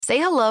Say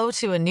hello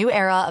to a new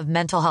era of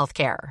mental health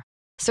care.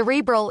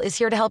 Cerebral is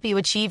here to help you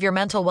achieve your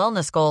mental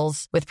wellness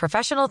goals with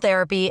professional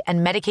therapy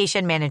and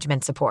medication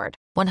management support.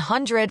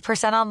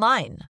 100%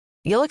 online.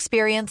 You'll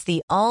experience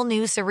the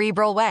all-new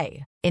Cerebral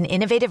way, an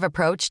innovative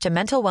approach to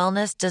mental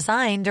wellness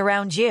designed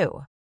around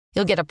you.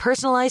 You'll get a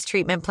personalized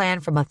treatment plan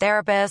from a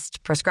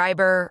therapist,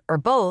 prescriber, or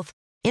both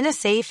in a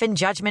safe and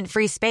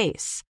judgment-free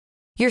space.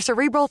 Your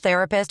Cerebral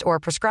therapist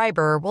or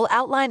prescriber will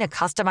outline a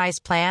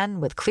customized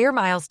plan with clear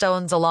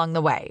milestones along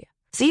the way,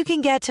 so you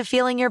can get to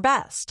feeling your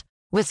best.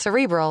 With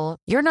Cerebral,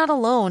 you're not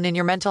alone in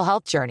your mental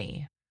health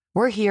journey.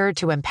 We're here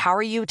to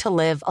empower you to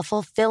live a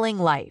fulfilling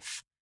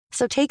life.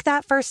 So take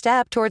that first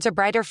step towards a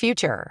brighter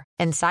future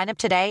and sign up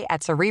today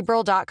at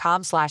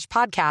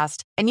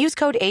Cerebral.com/podcast and use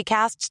code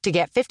ACAST to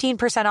get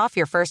 15% off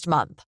your first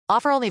month.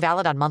 Offer only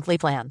valid on monthly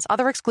plans.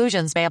 Other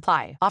exclusions may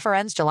apply. Offer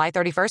ends July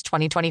 31st,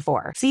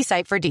 2024. See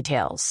site for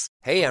details.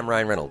 Hey, I'm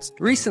Ryan Reynolds.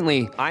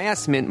 Recently, I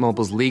asked Mint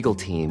Mobile's legal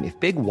team if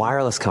big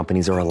wireless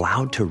companies are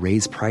allowed to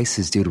raise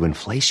prices due to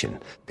inflation.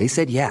 They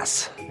said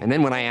yes. And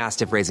then when I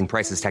asked if raising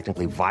prices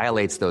technically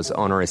violates those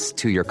onerous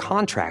two-year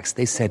contracts,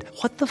 they said,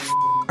 "What the f***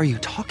 are you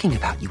talking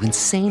about, you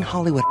insane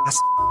Hollywood ass?"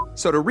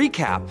 So to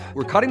recap,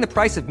 we're cutting the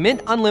price of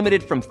Mint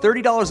Unlimited from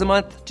 $30 a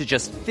month to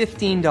just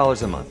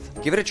 $15 a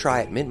month. Give it a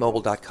try at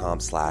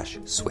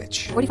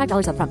mintmobile.com/switch.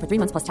 $45 up front for 3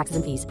 months plus taxes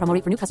and fees. Promo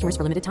rate for new customers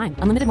for limited time.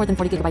 Unlimited more than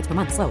 40 gigabytes per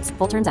month. Slows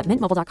full terms at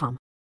mintmobile.com.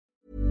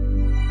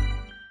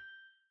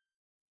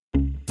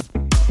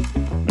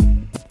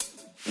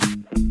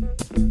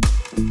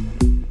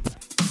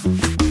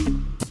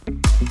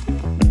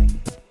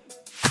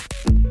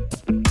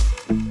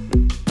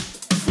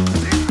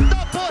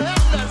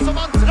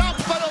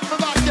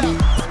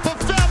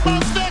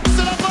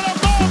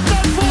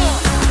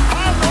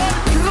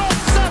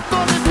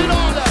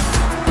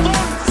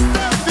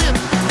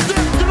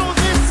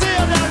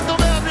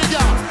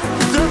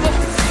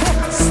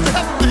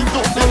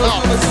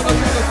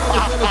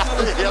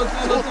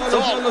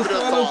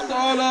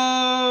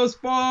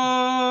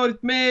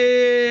 Sport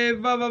med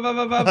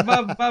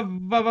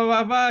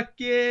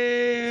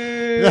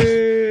vacker.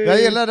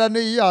 Jag gillar den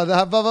nya. Det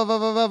här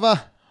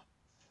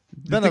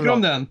Du tycker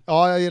om den?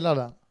 Ja, jag gillar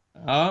den.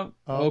 Ja.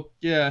 Och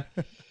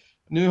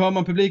nu har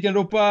man publiken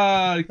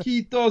ropar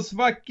Kitos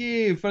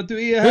Vaki för att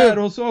du är här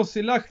hos oss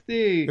i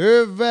Lahti.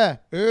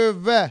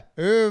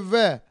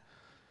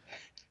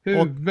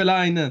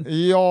 Huvudlinen.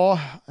 Ja,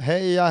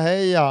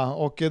 heja.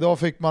 Och idag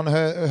fick man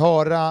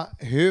höra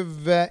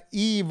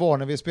Ivo.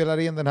 När vi spelar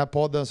in den här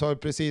podden så har vi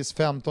precis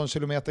 15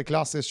 kilometer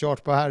klassiskt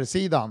kört på här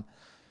sidan.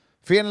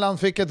 Finland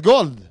fick ett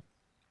guld.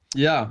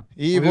 Ja,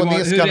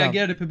 hur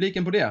reagerade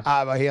publiken på det?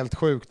 Det var helt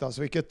sjukt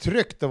alltså. Vilket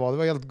tryck det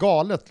var helt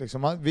galet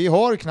liksom. Vi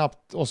har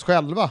knappt oss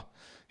själva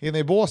inne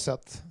i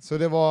båset. Så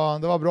det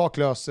var bra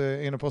klös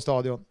inne på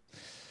stadion.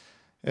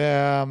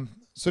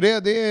 Så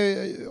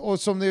det och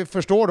som ni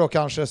förstår då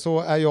kanske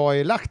så är jag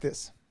i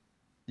Lahtis.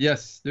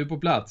 Yes, du är på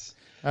plats.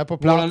 Jag är på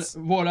plats.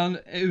 Våran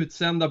är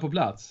utsända på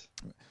plats.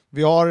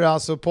 Vi har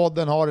alltså,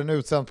 podden har en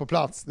utsänd på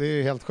plats. Det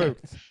är helt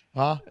sjukt.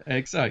 Ja.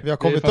 Exakt. Vi har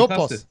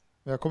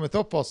kommit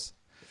upp oss.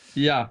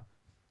 Ja.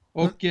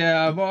 Och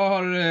vad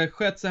har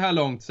skett så här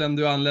långt sedan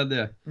du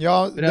anledde?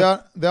 Ja,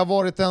 det har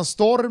varit en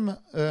storm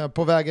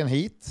på vägen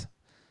hit.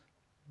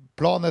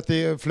 Planet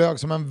flög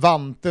som en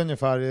vante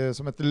ungefär,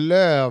 som ett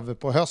löv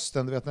på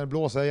hösten, du vet när det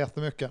blåser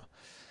jättemycket.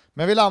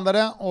 Men vi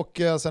landade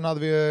och sen hade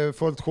vi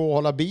fullt sjå att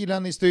hålla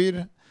bilen i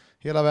styr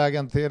hela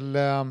vägen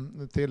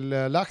till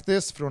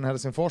Lahtis från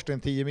Helsingfors, det är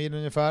 10 mil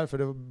ungefär, för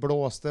det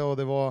blåste och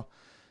det var,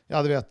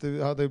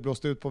 det hade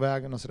blåst ut på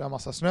vägen och sådär,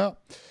 massa snö.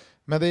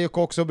 Men det gick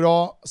också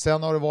bra.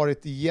 Sen har det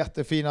varit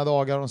jättefina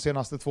dagar, de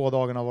senaste 2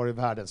 dagarna har varit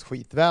världens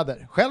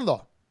skitväder. Själv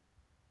då?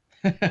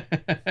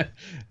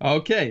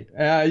 Okej.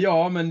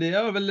 Ja, men det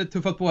har väl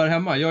tuffat på här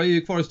hemma. Jag är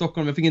ju kvar i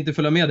Stockholm, jag fick inte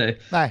följa med dig.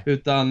 Nej.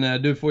 Utan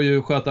du får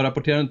ju sköta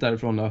rapporterandet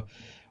därifrån då.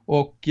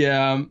 Och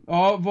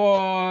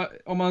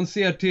om man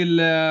ser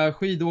till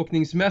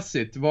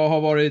skidåkningsmässigt, vad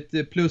har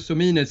varit plus och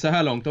minus så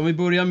här långt? Om vi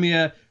börjar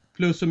med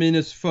plus och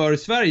minus för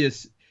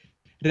Sveriges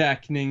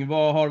räkning,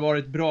 vad har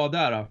varit bra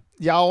där då?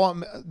 Ja,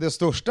 det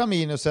största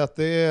minuset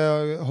det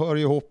hör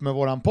ihop med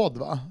våran podd,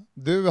 va?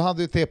 Du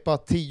hade ju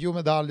tippat 10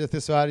 medaljer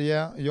till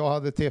Sverige. Jag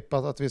hade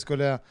tippat att vi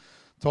skulle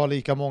ta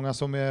lika många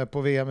som är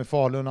på VM i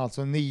Falun,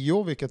 alltså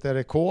 9, vilket är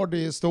rekord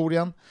i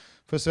historien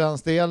för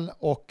svensk del.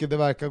 Och det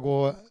verkar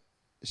gå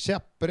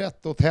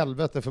käpprätt åt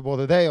helvete för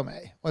både dig och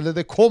mig. Eller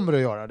det kommer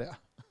att göra det.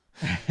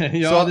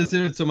 Ja, det ser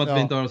ut som att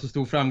vi inte har så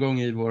stor framgång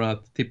i våra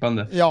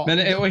tippande. Ja.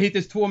 Men och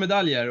hittills 2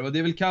 medaljer, och det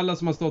är väl Kalla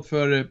som har stått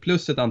för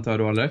plusset antar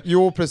du, eller?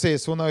 Jo,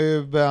 precis. Hon har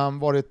ju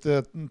varit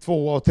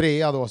 2 och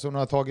 3 då, så hon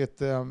har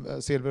tagit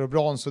silver och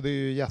brons, så det är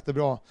ju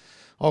jättebra.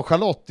 Av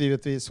Charlotte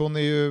givetvis. Hon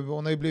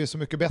har ju blivit så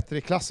mycket bättre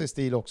i klassisk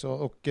stil också,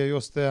 och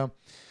just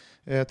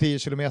 10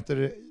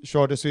 kilometer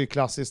kördes ju i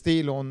klassisk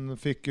stil och hon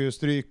fick ju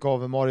stryk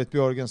av Marit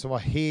Björgen som var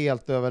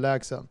helt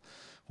överlägsen.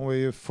 Hon var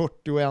ju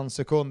 41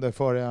 sekunder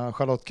före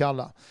Charlotte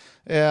Kalla.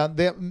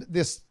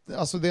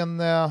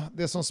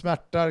 Det som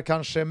smärtar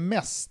kanske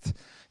mest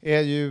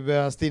är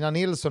ju Stina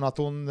Nilsson, att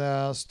hon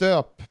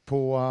stöp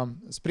på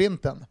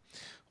sprinten.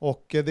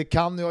 Och det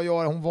kan jag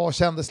göra. Hon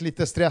kändes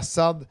lite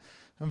stressad.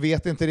 Hon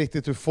vet inte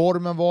riktigt hur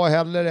formen var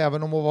heller.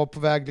 Även om hon var på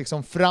väg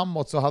liksom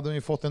framåt så hade hon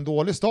ju fått en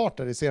dålig start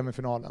där i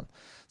semifinalen.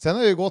 Sen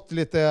har det ju gått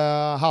lite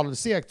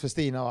halvsegt för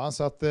Stina, va?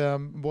 Så att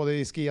både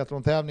i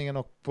skiathlon-tävlingen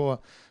och på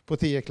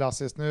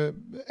 10-klassiskt. Nu,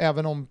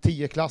 även om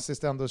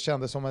 10-klassiskt ändå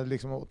kändes som att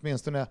liksom,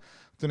 åtminstone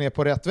hon är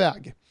på rätt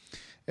väg.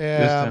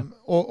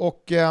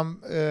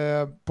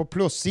 På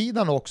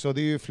plussidan också,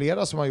 det är ju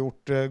flera som har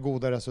gjort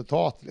goda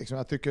resultat. Liksom.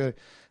 Jag tycker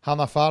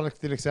Hanna Falk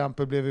till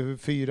exempel blev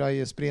 4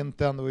 i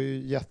sprinten och är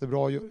ju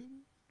jättebra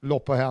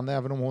lopp på henne,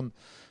 även om hon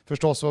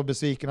förstås var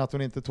besviken att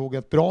hon inte tog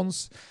ett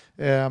brons.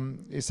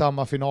 I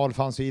samma final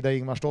fanns Ida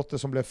Ingmarsdotter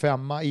som blev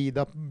 5.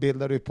 Ida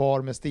bildade ju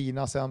par med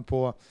Stina sen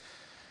på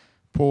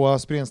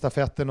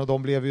sprintstafetten och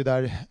de blev ju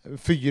där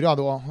 4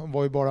 då. Hon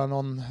var ju bara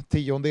någon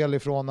 10:ondel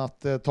ifrån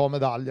att ta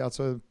medalj,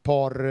 alltså ett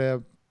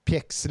par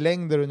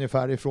pjäxlängder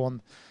ungefär ifrån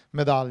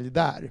medalj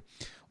där.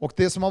 Och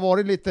det som har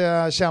varit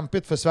lite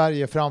kämpigt för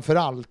Sverige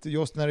framförallt,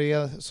 just när det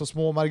är så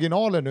små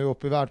marginaler nu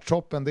uppe i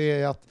världstoppen, det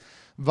är att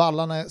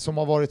vallarna som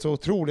har varit så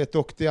otroligt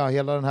duktiga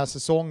hela den här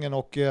säsongen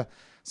och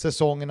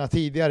säsongerna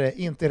tidigare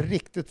inte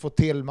riktigt fått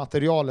till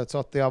materialet så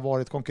att det har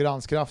varit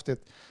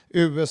konkurrenskraftigt.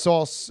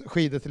 USAs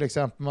skidor till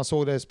exempel, man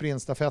såg det i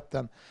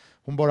sprintstafetten.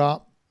 Hon bara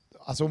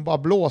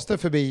blåste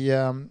förbi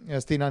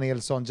Stina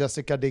Nilsson,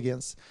 Jessica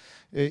Diggins.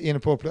 I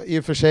och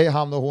för sig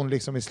hamnade hon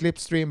liksom i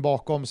slipstream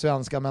bakom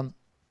svenska, men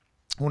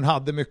hon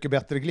hade mycket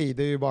bättre glid,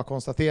 det är ju bara att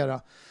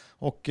konstatera.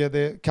 Och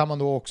det kan man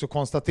då också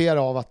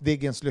konstatera av att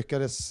Diggins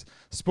lyckades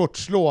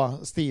spurtslå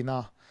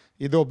Stina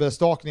i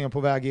dubbelstakningen på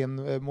väg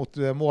in mot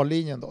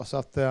mållinjen då. Så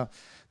att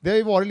det har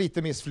ju varit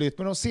lite missflytt,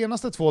 men de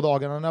senaste 2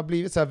 dagarna när det har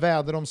blivit så här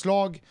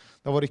väderomslag,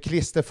 det har varit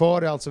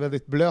klisterföre, alltså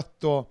väldigt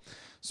blött, och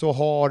så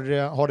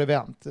har det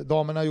vänt.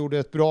 Damerna gjorde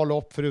ett bra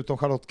lopp, förutom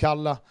Charlotte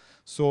Kalla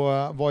så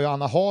var ju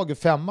Anna Haag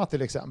 5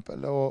 till exempel.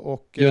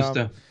 Just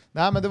det.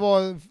 Nej, men det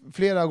var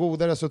flera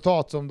goda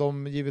resultat som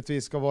de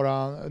givetvis ska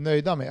vara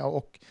nöjda med,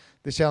 och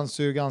det känns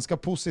ju ganska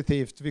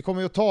positivt. Vi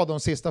kommer ju att ta de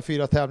sista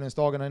 4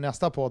 tävlingsdagarna i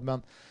nästa podd,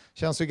 men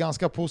känns ju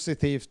ganska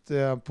positivt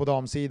på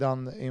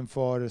damsidan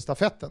inför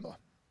stafetten då.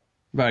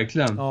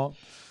 Verkligen. Ja.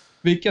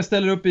 Vilka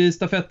ställer upp i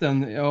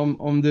stafetten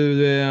om du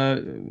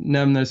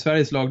nämner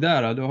Sveriges lag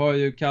där då? Du har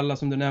ju Kalla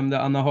som du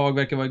nämnde, Anna Haag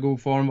verkar vara i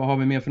god form. Vad har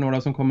vi mer för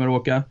några som kommer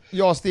att åka?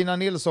 Ja, Stina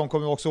Nilsson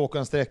kommer också åka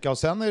en sträcka, och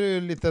sen är det ju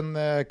en liten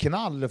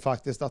knall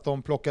faktiskt att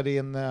de plockade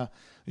in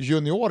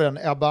junioren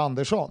Ebba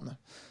Andersson.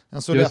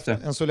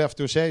 En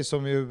Sollefteå-tjej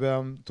som ju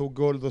tog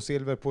guld och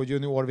silver på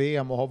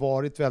junior-VM och har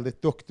varit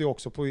väldigt duktig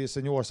också på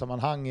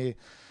seniorsammanhang i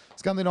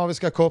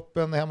Skandinaviska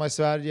kuppen hemma i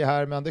Sverige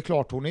här, men det är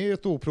klart hon är ju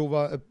ett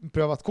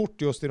oprövat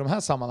kort just i de här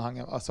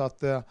sammanhangen. Så att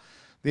det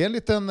är en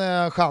liten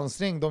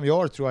chansning de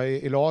gör tror jag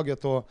i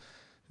laget, och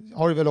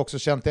har ju väl också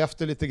känt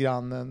efter lite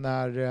grann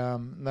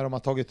när de har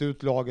tagit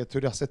ut laget,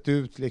 hur det har sett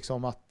ut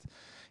liksom, att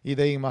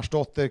Ida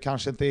Ingmarsdotter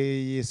kanske inte är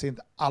i sin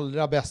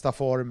allra bästa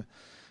form.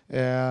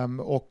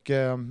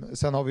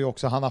 Sen har vi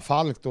också Hanna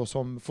Falk då,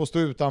 som får stå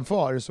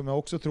utanför, som jag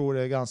också tror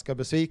är ganska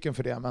besviken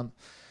för det, men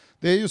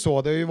det är ju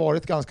så, det har ju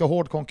varit ganska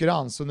hård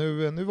konkurrens, och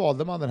nu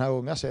valde man den här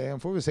unga tjejen.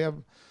 Får vi se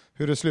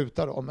hur det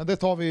slutar då, men det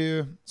tar vi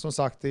ju som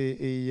sagt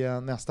i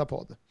nästa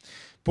podd.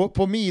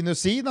 På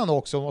minussidan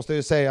också måste jag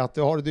ju säga att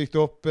det har dykt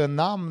upp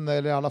namn,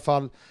 eller i alla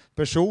fall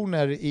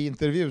personer i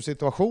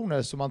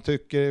intervjusituationer som man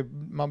tycker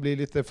man blir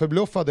lite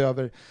förbluffad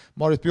över.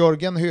 Marit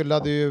Björgen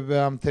hyllade ju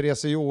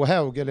Therese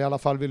Johaug, eller i alla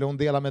fall ville hon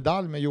dela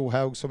medalj med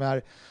Johaug som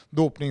är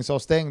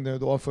dopningsavstängd nu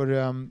då för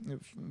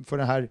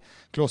den här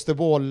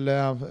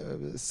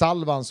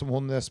klosterboll-salvan som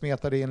hon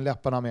smetade in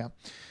läpparna med.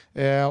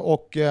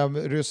 Och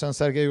ryssen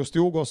Sergej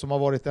Ustjugov som har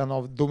varit en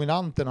av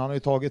dominanterna, han har ju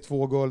tagit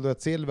 2 guld och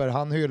 1 silver,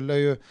 han hyllar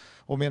ju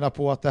och menar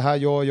på att det här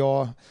gör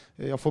jag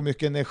får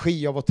mycket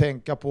energi av att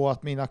tänka på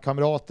att mina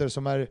kamrater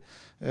som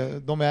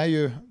de är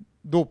ju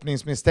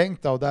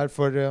dopningsmisstänkta och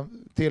därför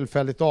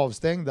tillfälligt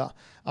avstängda,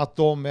 att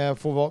de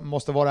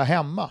måste vara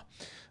hemma.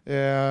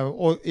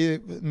 Och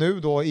nu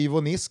då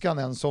Ivo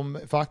Niskanen som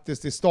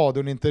faktiskt i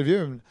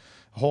stadionintervjun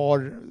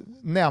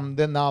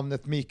nämnde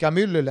namnet Mika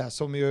Myllylä,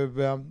 som ju,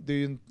 det är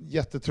ju en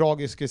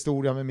jättetragisk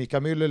historia med Mika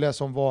Myllylä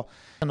som var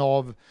en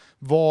av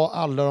vad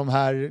alla de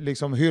här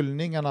liksom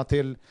hyllningarna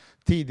till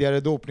tidigare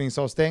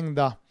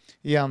dopningsavstängda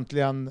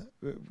egentligen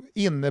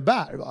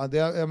innebär, va?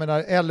 Jag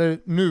menar, eller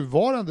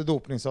nuvarande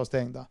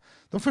dopningsavstängda.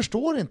 De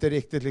förstår inte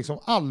riktigt liksom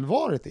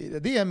allvaret i det.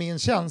 Det är min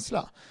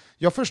känsla.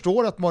 Jag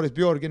förstår att Marit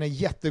Björgen är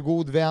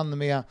jättegod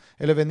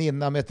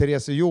väninna med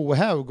Therese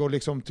Johaug och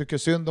liksom tycker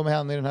synd om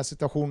henne i den här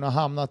situationen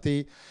har hamnat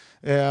i.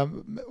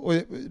 Och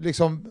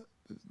liksom,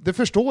 det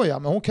förstår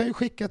jag, men hon kan ju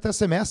skicka ett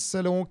sms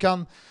eller hon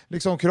kan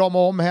liksom krama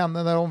om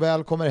henne när hon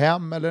väl kommer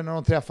hem eller när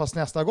de träffas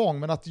nästa gång.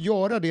 Men att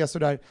göra det så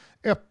där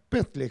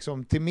öppet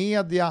liksom, till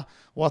media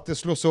och att det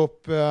slås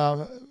upp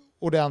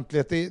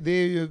ordentligt. Det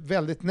är ju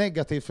väldigt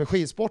negativt för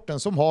skidsporten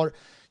som har,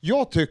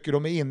 jag tycker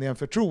de är inne i en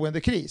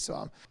förtroendekris.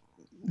 Va?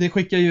 Det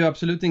skickar ju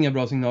absolut inga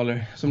bra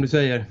signaler, som du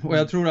säger. Och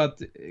jag tror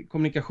att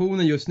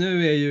kommunikationen just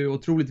nu är ju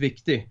otroligt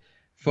viktig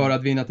för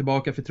att vinna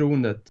tillbaka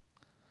förtroendet.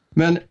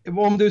 Men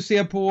om du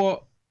ser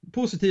på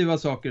positiva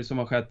saker som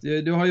har skett.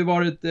 Det har ju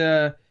varit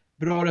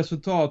bra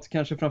resultat,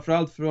 kanske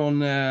framförallt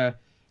från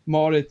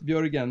Marit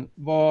Björgen.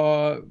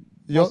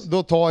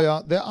 Då tar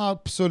jag det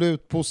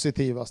absolut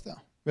positivaste.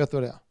 Vet du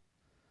vad det är?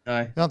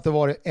 Nej. Det har inte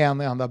varit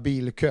en enda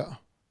bilkö.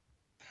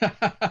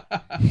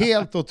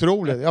 Helt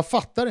otroligt. Jag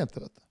fattar inte.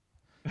 Vet du.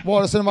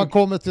 Vare sig när man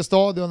kommer till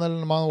stadion eller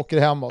när man åker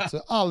hemåt.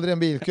 Så aldrig en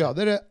bilkö.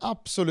 Det är det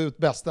absolut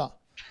bästa.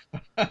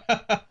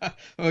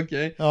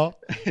 Okej. Ja.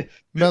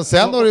 Men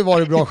sen har det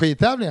varit bra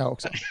skidtävlingar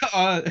också.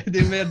 Ja, det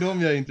är mer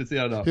dem jag är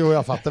intresserad av. Jo,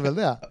 jag fattar väl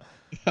det.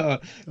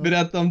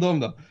 Berätta om dem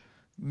då.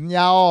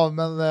 Ja,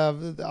 men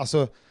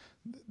alltså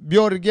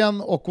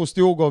Björgen och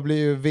Kostjogov blir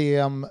ju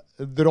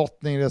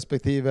VM-drottning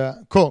respektive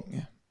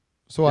kung.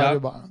 Så är det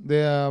bara.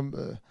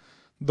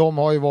 De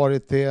har ju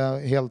varit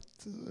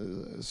helt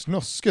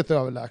snuskigt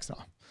överlägsna.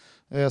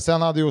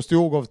 Sen hade just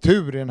Kostjogov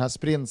tur i den här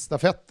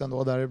sprintstafetten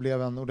då, där det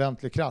blev en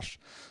ordentlig krasch.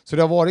 Så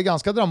det har varit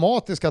ganska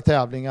dramatiska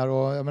tävlingar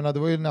och jag menar, det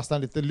var ju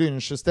nästan lite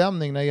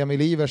lynchstämning när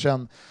Emil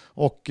Jönsson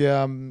och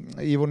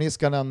Ivo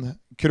Niskanen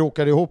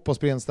krokade ihop på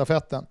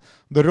sprintstafetten.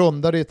 Då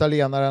rundade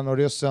italienaren och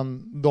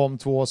ryssen de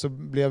två, så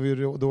blev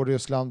ju då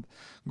Ryssland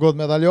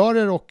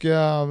guldmedaljörer och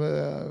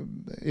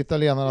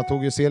italienarna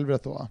tog ju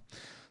silvret då.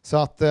 Så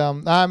att,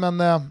 nej men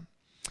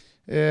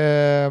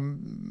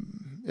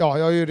ja,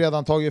 jag har ju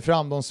redan tagit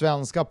fram de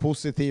svenska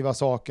positiva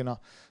sakerna.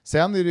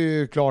 Sen är det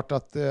ju klart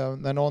att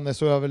när någon är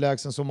så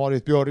överlägsen som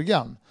Marit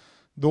Björgen,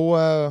 då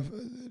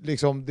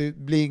liksom, det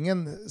blir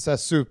ingen så här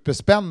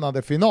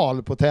superspännande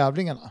final på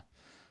tävlingarna.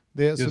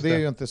 Det är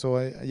ju inte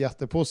så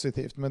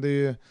jättepositivt, men det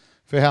är ju,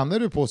 för henne är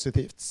det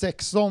positivt.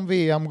 16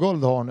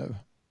 VM-guld har nu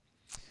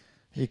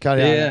i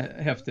karriären. Det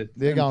är häftigt.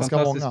 Det är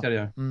ganska många.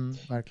 Karriär.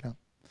 Verkligen.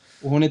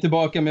 Och hon är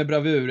tillbaka med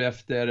bravur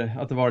efter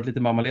att ha varit lite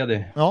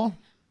mammaledig. Ja.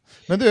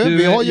 Men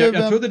vi har ju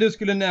jag trodde du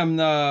skulle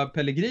nämna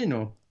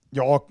Pellegrino.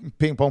 Ja,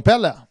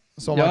 pingpong-Pelle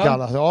som han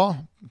kallas. Ja,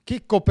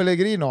 Kikko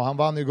Pellegrino, han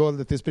vann ju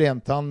guldet i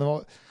sprint. Han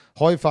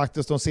har ju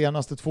faktiskt de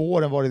senaste 2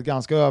 åren varit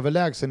ganska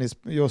överlägsen i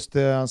just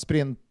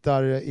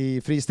sprintar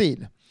i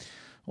fristil.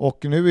 Och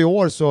nu i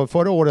år, så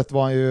förra året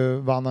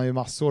vann han ju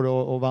massor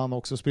och vann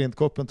också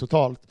sprintcupen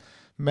totalt.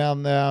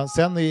 Men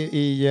sen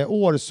i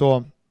år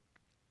så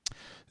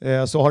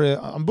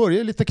har han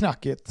börjat lite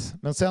knackigt,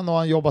 men sen har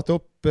han jobbat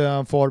upp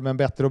formen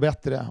bättre och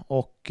bättre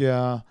och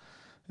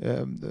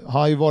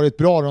har ju varit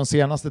bra de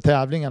senaste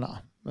tävlingarna.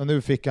 Men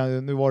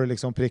nu var det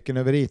liksom pricken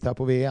över i här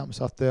på VM,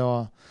 så att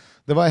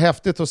det var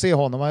häftigt att se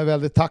honom. Han är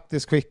väldigt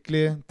taktiskt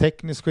skicklig,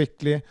 tekniskt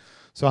skicklig,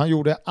 så han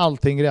gjorde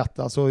allting rätt.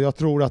 Alltså jag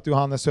tror att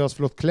Johannes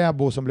Hösflot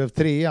Kläbo som blev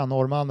 3,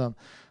 norrmannen,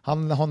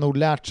 han har nog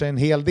lärt sig en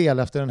hel del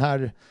efter den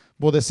här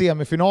både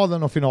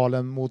semifinalen och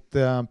finalen mot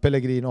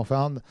Pellegrino, för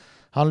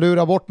han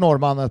lurar bort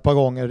norrmannen ett par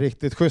gånger,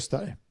 riktigt schysst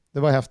där. Det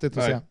var häftigt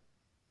att se.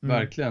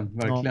 Verkligen.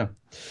 Ja.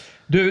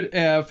 Du,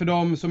 för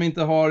de som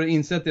inte har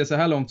insett det så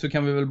här långt, så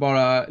kan vi väl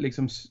bara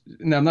liksom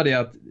nämna det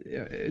att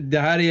det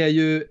här är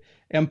ju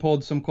en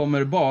podd som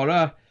kommer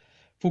bara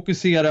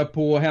fokusera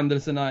på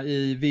händelserna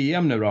i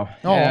VM nu då.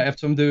 Ja.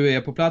 Eftersom du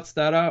är på plats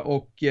där,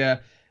 och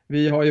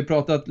vi har ju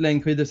pratat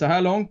längdskidor så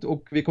här långt,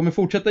 och vi kommer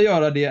fortsätta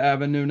göra det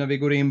även nu när vi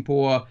går in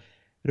på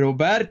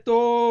Roberto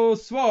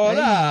svarar.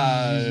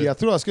 Nej, jag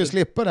tror jag skulle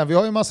slippa den. Vi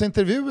har ju en massa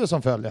intervjuer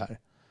som följer här.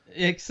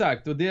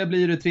 Exakt, och det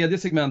blir det tredje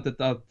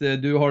segmentet, att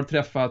du har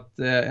träffat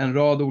en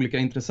rad olika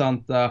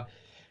intressanta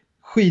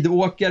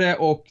skidåkare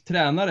och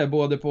tränare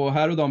både på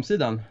här- och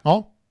damsidan.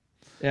 Ja.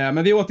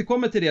 Men vi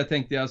återkommer till det,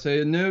 tänkte jag. Så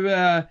nu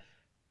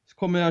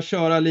kommer jag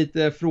köra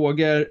lite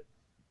frågor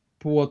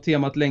på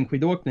temat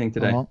längdskidåkning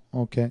till dig. Ja,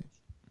 okej.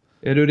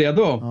 Är du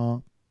redo?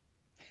 Ja.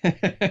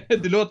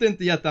 Du låter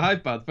inte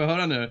jättehypad, får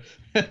höra nu.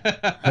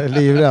 Jag är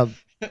livrädd.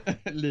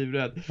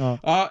 Livrädd.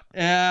 Ja.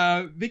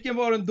 Vilken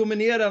var den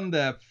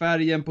dominerande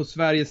färgen på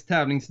Sveriges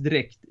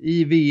tävlingsdräkt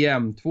i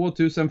VM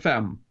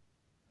 2005?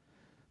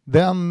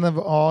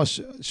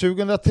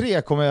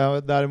 2003 kommer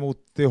jag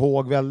däremot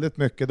ihåg väldigt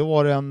mycket. Då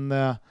var den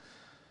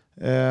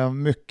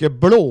mycket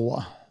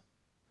blå.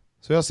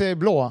 Så jag säger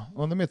blå.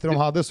 Undrar inte de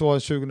hade så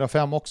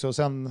 2005 också. Och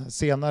sen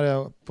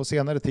på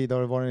senare tid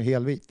har det varit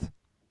helvit.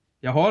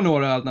 Jag har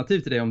några alternativ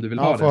till dig om du vill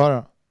ha det. Får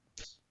höra.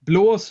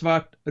 Blå,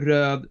 svart,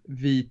 röd,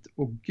 vit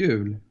och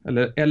gul.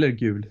 Eller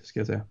gul, ska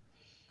jag säga.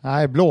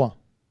 Nej, blå.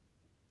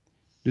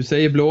 Du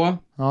säger blå.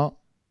 Ja.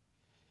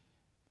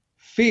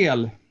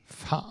 Fel.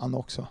 Fan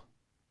också.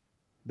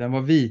 Den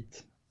var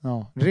vit.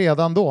 Ja,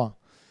 redan då.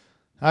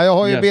 Ja, jag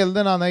har ju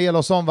bilderna när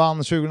Elosson vann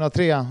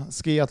 2003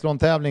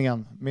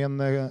 skiathlon-tävlingen.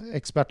 Min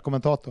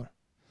expertkommentator.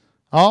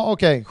 Ja,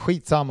 okej.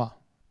 Skitsamma.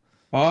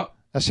 Ja.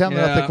 Jag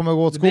känner att det kommer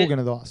gå åt skogen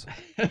idag. Alltså.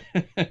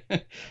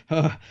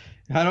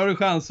 Här har du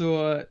chans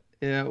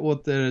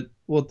att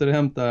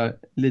återhämta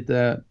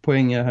lite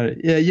poäng här.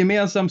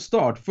 Gemensam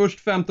start. Först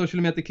 15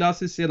 km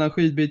klassiskt, sedan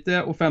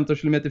skidbyte och 15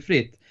 km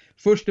fritt.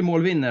 Först i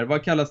mål vinner.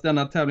 Vad kallas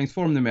denna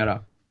tävlingsform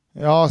numera?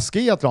 Ja,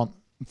 skiathlon.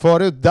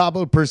 Förut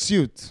double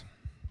pursuit.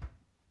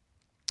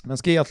 Men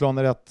skiathlon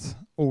är rätt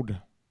ord.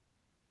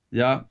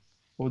 Ja,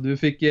 och du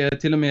fick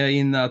till och med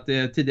in att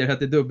det tidigare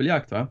hette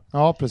dubbeljakt, va?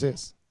 Ja,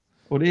 precis.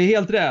 Och det är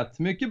helt rätt.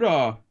 Mycket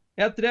bra.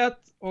 1 rätt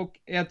och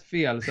 1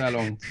 fel så här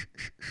långt.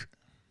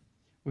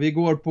 Och vi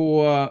går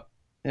på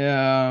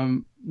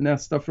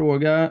nästa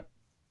fråga.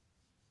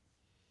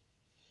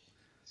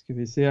 Ska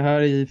vi se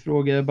här i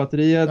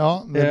frågebatteriet.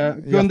 Ja,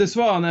 Gunde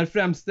Svan är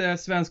främste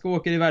svenska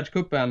åkare i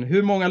världscupen.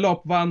 Hur många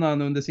lopp vann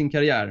han under sin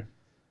karriär?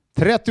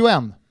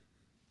 31.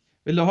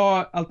 Vill du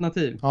ha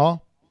alternativ? Ja.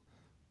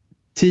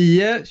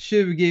 10,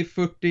 20,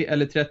 40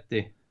 eller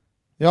 30?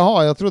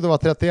 Jaha, jag trodde det var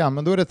 31,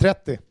 men då är det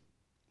 30.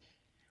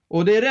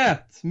 Och det är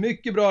rätt.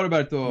 Mycket bra,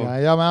 Roberto.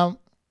 Jajamän.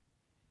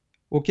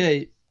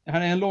 Okej,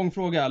 här är en lång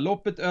fråga.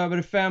 Loppet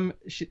över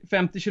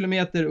 50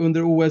 kilometer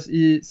under OS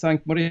i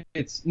Sankt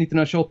Moritz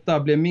 1928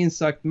 blev minst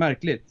sagt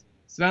märkligt.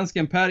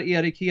 Svensken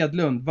Per-Erik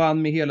Hedlund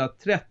vann med hela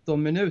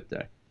 13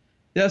 minuter.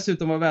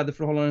 Dessutom var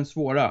väderförhållanden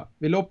svåra.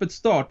 Vid loppets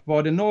start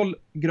var det 0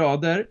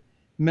 grader,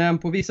 men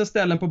på vissa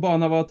ställen på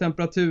banan var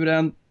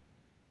temperaturen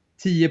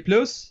 10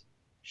 plus,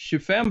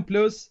 25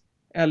 plus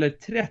eller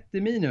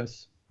 30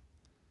 minus.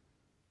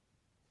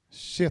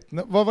 Shit,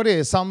 vad var det?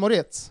 I San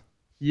Moritz?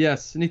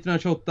 Yes,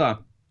 1928.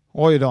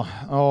 Oj då.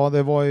 Ja,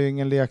 det var ju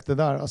ingen lek det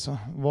där alltså.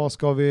 Vad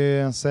ska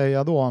vi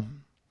säga då?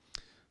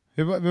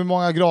 Hur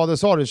många grader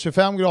sa du?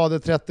 25 grader,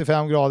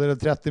 35 grader eller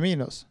 30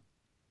 minus?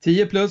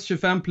 10 plus,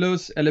 25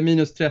 plus eller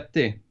minus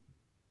 30?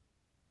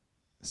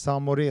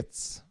 San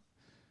Moritz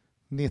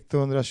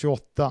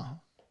 1928.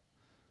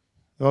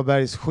 Det var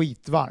bergs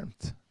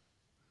skitvarmt.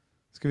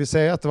 Ska vi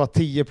säga att det var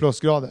 10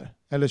 plusgrader?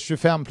 Eller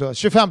 25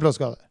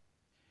 plusgrader?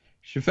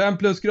 25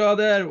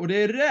 plusgrader och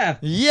det är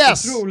rätt!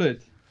 Yes!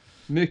 Otroligt!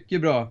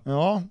 Mycket bra.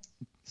 Ja.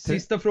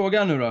 Sista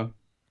frågan nu då.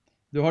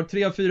 Du har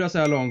 3 av 4 så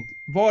här långt.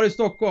 Var i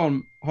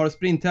Stockholm har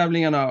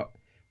sprinttävlingarna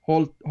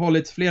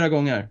hållits flera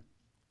gånger?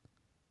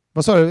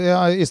 Vad sa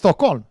du? I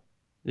Stockholm?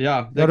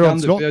 Ja, det kan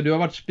du. För du har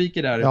varit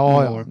speaker där.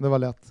 Ja, det var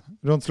lätt.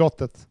 Runt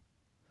slottet.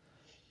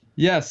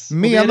 Yes.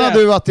 Menar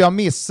du att jag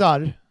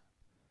missar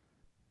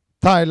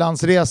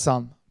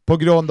Thailandsresan på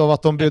grund av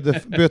att de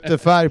bytte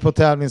färg på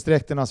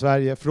tävlingsdräkterna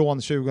Sverige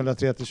från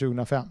 2003 till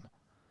 2005?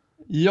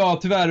 Ja,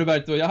 tyvärr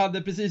Roberto. Jag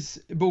hade precis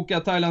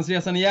bokat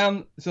Thailandsresan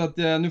igen, så att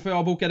nu får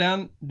jag boka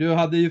den. Du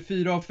hade ju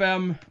 4 av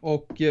 5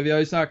 och vi har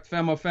ju sagt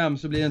 5 av 5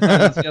 så blir det en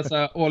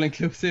Thailandsresa all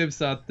inclusive,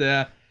 så att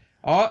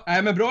ja,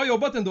 men bra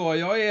jobbat ändå.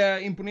 Jag är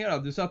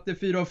imponerad. Du satte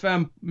 4 av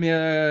 5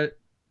 med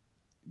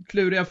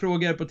kluriga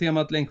frågor på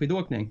temat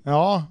längdskidåkning.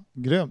 Ja,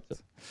 grymt.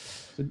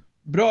 Så,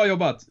 bra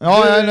jobbat.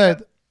 Ja, jag är nöjd.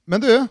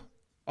 Men du,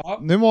 ja.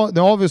 nu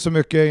har vi så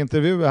mycket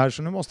intervjuer här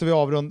så nu måste vi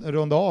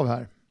runda av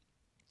här.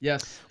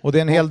 Yes. Och det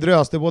är en hel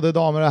drös, det är både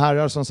damer och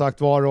herrar som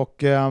sagt var, och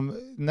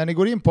när ni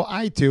går in på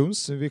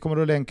iTunes, vi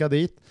kommer att länka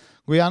dit,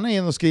 gå gärna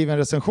in och skriv en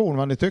recension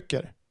vad ni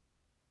tycker.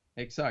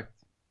 Exakt.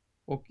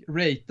 Och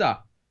ratea.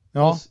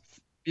 Ja.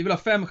 Vi vill ha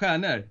 5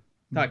 stjärnor.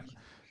 Tack.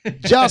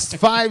 Just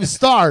 5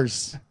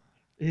 stars!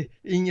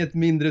 Inget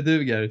mindre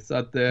duger, så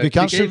att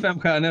klicka i 5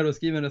 stjärnor och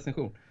skriv en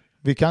recension.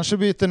 Vi kanske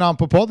byter namn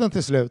på podden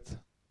till slut.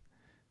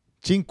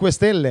 Cinque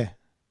Stelle.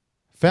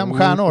 5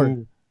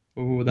 stjärnor.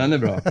 Den är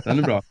bra, den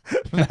är bra.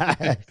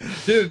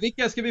 Du,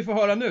 vilka ska vi få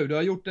höra nu? Du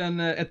har gjort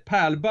ett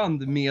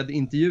pärlband med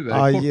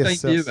intervjuer, korta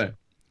intervjuer.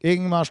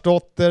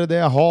 Ingmarsdotter, det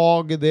är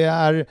Haag, det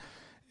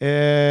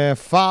är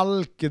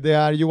Falk, det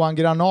är Johan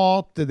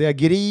Granat, det är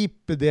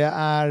Grip, det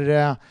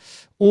är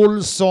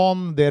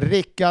Olsson, det är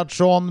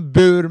Rickardsson,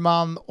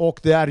 Burman och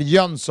det är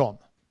Jönsson.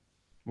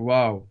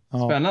 Wow,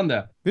 spännande.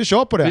 Ja. Vi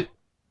kör på det.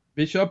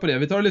 Vi kör på det.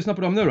 Vi tar och lyssnar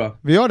på dem nu då.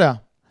 Vi gör det.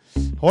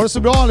 Ha det så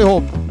bra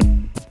allihop.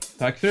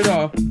 Tack för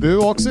idag. Du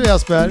också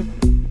Jesper.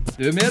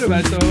 Du är med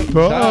Roberto.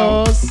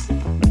 Puss.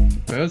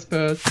 Puss,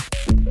 puss.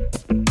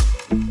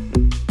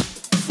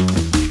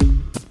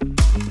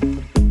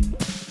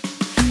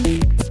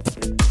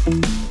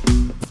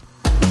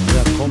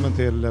 Välkommen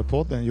till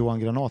podden Johan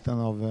Granaten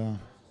av,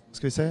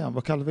 ska vi säga,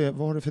 vad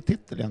har du för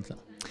titel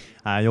egentligen?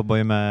 Jag jobbar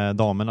ju med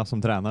damerna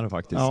som tränare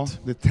faktiskt. Ja,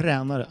 det är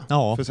tränare.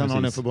 Ja, för sen precis.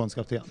 har ni en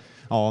förbundskapten.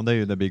 Ja, det är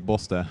ju the big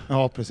boss det.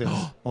 Ja, precis.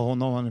 Och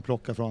honom har ni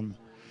plockat från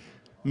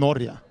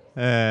Norge.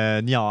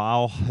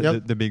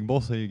 The big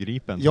boss är ju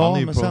Gripen. Ja,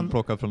 han är ju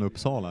plockad från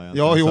Uppsala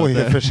egentligen. Ja, jo, i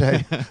och för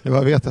sig.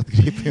 Jag vet att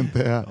Grip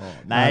inte är...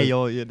 Nej,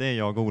 det är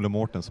jag och Ole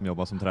Mårten som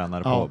jobbar som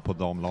tränare på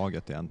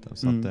damlaget egentligen.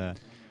 Så att,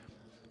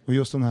 och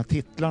just de här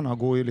titlarna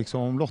går ju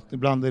liksom omlott.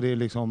 Ibland är det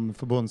liksom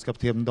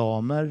förbundskapten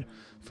damer,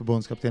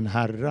 förbundskapten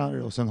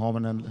herrar och sen har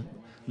man en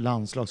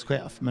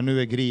landslagschef. Men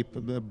nu är Grip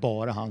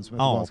bara han som är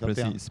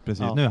förbundskapten. Precis.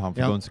 Ja. Nu är han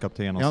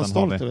förbundskapten. Är han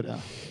stolt över det?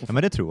 Ja,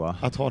 men det tror jag.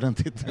 Att ha den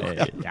titeln.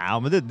 Ja,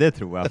 men det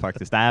tror jag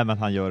faktiskt. Nej, men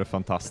han gör det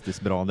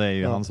fantastiskt bra. Det är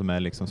ju han som är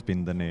liksom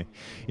spindeln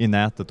i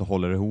nätet och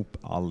håller ihop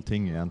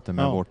allting egentligen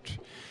med vårt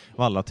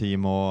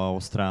Valla-team och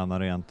oss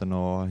tränare egentligen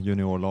och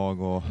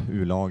juniorlag och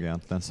U-lag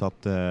egentligen. Så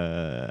att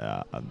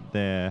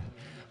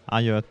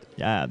han gör ett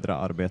jädra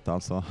arbete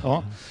alltså.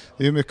 Ja,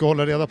 det är ju mycket att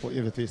hålla reda på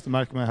givetvis. Det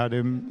märker man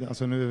här.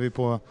 Alltså nu är vi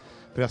på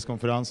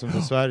presskonferensen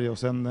för Sverige och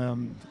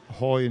sen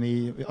har ju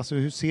ni, alltså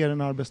hur ser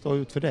en arbetsdag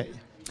ut för dig?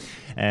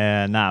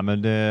 Nej,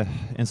 men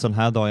en sån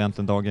här dag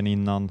egentligen dagen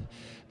innan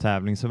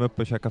tävling så var vi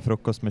uppe och käkade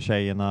frukost med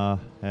tjejerna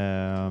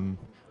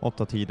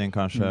 8-tiden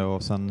kanske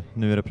och sen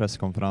nu är det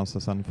presskonferens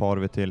och sen far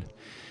vi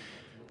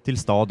till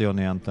stadion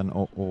egentligen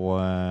och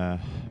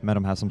med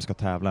de här som ska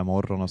tävla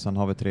imorgon och sen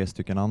har vi 3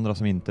 stycken andra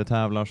som inte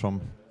tävlar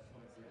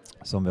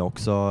som vi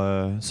också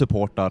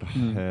supportar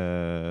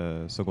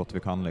så gott vi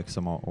kan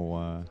liksom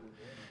och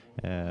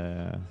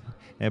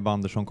Ebba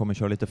Andersson kommer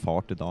köra lite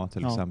fart idag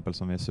till exempel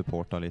som vi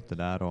supportar lite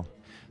där och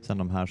sen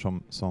de här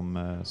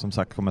som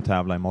sagt kommer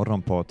tävla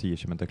imorgon på 10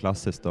 km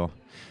klassiskt och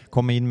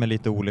kommer in med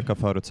lite olika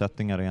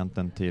förutsättningar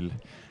egentligen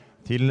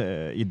till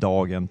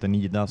idag egentligen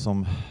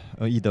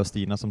Ida och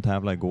Stina som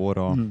tävlade igår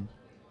och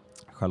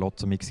Charlotte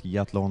som gick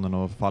skiathlonen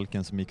och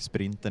Falken som gick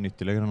sprinten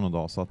ytterligare någon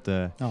dag så att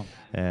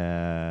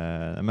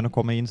men de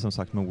kommer in som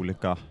sagt med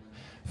olika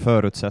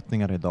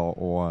förutsättningar idag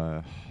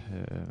och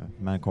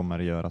men kommer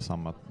att göra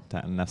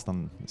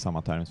nästan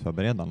samma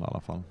tävlingsförberedande i alla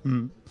fall.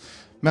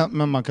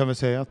 Men man kan väl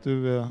säga att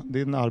det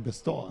är en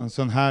arbetsdag. En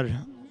sån här,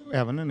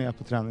 även när ni är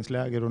på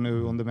träningsläger och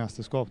nu under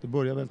mästerskap, det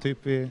börjar väl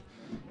typ vid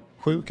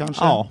 7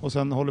 kanske och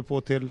sen håller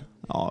på till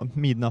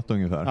midnatt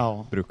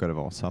ungefär brukar det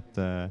vara så att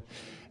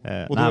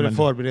och då är det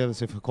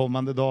förberedelse för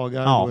kommande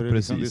dagar och är det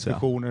liksom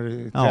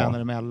diskussioner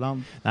tränare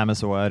emellan. Nej men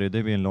så är det.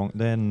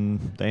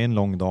 Det är en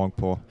lång dag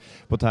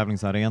på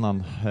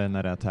tävlingsarenan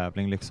när det är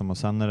tävling liksom och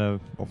sen är det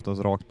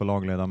oftast rakt på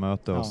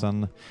lagledamöte och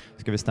sen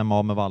ska vi stämma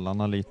av med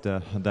vallarna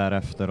lite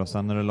därefter och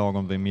sen är det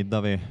lagom vid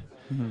middag vid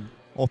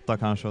 8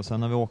 kanske och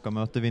sen har vi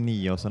åkarmöte vid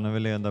 9 och sen har vi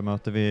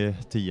ledarmöte vid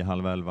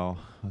 10:30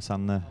 och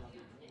sen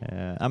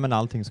men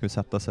allting ska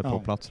sätta sig på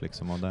plats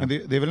liksom. Och men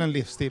det är väl en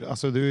livsstil,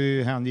 alltså du är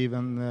ju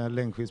hängiven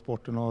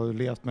längdskidsporten och har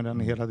levt med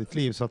den i hela ditt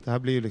liv så att det här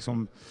blir ju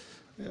liksom,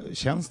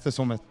 känns det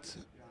som ett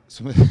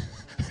som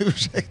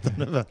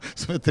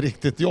ett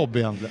riktigt jobb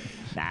egentligen?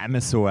 Nej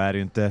men så är det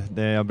ju inte.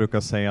 Jag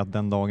brukar säga att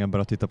den dagen jag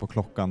börjar titta på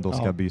klockan då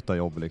ska jag byta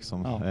jobb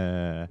liksom.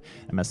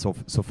 Men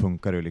så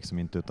funkar det ju liksom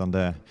inte utan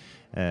det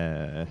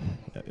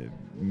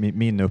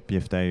min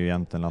uppgift är ju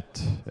egentligen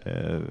att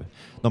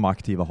de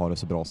aktiva har det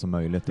så bra som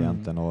möjligt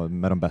egentligen och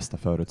med de bästa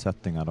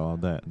förutsättningarna och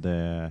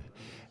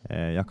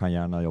jag kan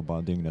gärna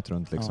jobba dygnet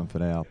runt liksom för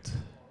det att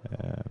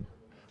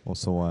och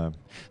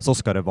så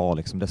ska det vara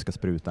liksom, det ska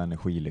spruta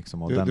energi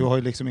liksom. Och du har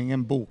ju liksom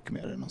ingen bok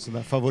med dig, någon sån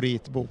där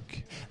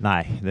favoritbok?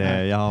 Nej,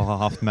 jag har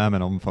haft med mig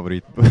någon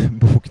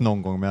favoritbok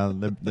någon gång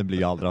men det blir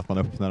ju aldrig att man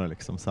öppnar det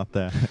liksom. Så att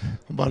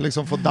bara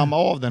liksom få damma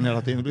av den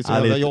hela tiden, det blir så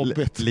jävla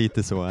jobbigt.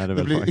 Lite så är det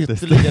väl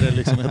faktiskt. Det blir ytterligare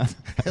liksom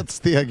ett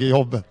steg i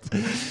jobbet.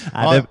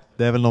 Nej,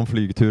 det är väl någon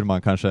flygtur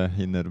man kanske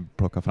hinner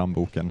plocka fram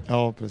boken.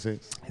 Ja,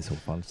 precis. I så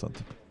fall så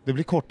att. Det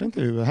blir kort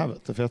intervjuer här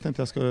vet du, för jag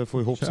tänkte jag ska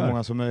få ihop så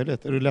många som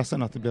möjligt. Är du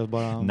ledsen att det blev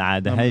bara...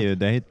 Nej, det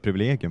är ett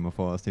privilegium att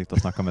få sitta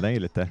och snacka med dig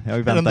lite. Jag har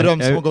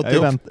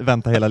ju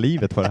väntat hela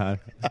livet på det här.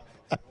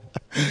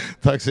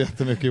 Tack så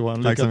jättemycket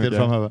Johan, lycka till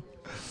framöver.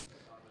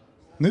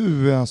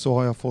 Nu så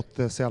har jag fått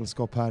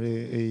sällskap här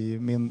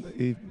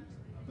i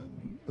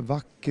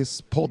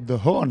Vackes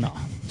poddhörna,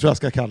 tror jag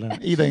ska kalla den.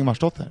 Ida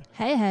Ingmarsdotter.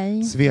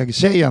 Hej.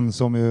 Svegtjejen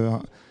som ju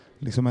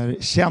liksom är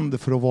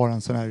känd för att vara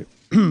en sån här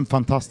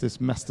fantastisk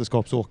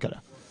mästerskapsåkare.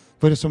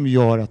 Vad är det som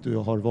gör att du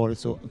har varit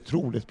så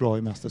otroligt bra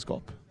i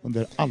mästerskap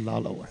under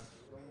alla år?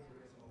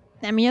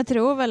 Nej, men jag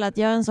tror väl att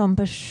jag är en sån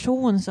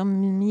person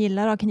som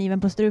gillar att ha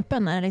kniven på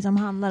strupen när det liksom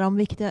handlar om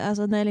viktiga,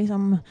 alltså det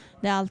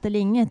är allt eller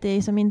inget. Det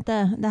är som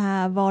inte det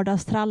här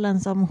vardagstrallen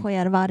som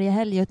sker varje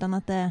helg utan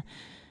att det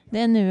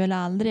är nu eller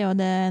aldrig och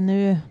det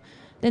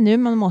är nu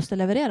man måste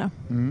leverera.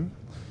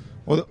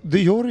 Och det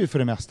gör du ju för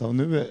det mesta och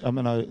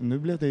nu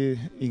blev det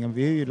ingen,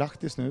 vi är ju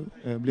Lahtis nu,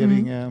 blev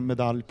ingen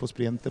medalj på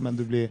sprinten men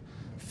du blev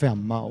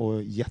 5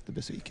 och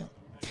jättebesviken.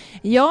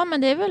 Ja,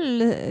 men det är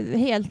väl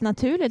helt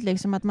naturligt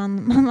liksom att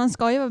man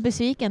ska ju vara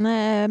besviken.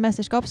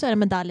 Mästerskap så är det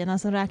medaljerna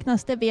som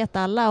räknas, det vet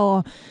alla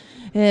och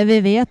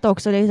vi vet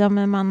också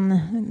liksom man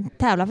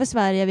tävlar för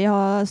Sverige, vi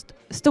har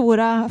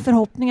stora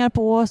förhoppningar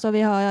på oss och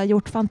vi har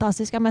gjort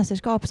fantastiska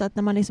mästerskap så att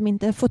när man liksom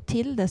inte får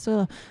till det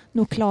så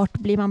nog klart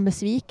blir man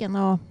besviken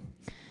och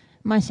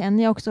man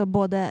känner ju också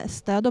både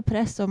stöd och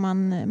press och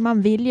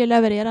man vill ju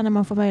leverera när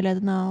man får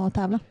möjligheten att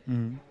tävla.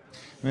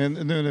 Men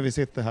nu när vi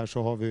sitter här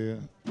så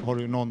har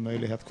du någon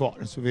möjlighet kvar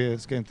så vi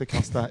ska inte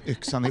kasta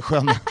yxan i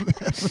sjön.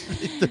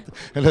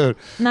 Eller hur?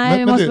 Nej,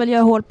 vi måste väl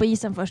göra hål på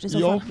isen först i så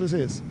fall. Ja,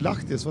 precis.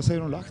 Lahtis, vad säger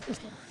du om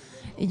Lahtis då?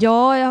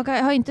 Ja,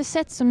 jag har inte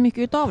sett så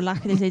mycket av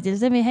Lahtis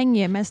hittills. Vi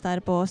hänger ju mest där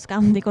på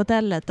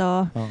Scandic-hotellet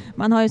och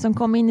man har ju som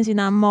kommit in i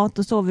sina mat-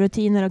 och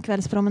sovrutiner och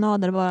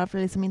kvällspromenader bara för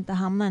att liksom inte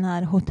hamna i den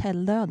här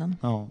hotelldöden.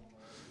 Ja,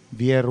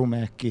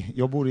 Vierumäki.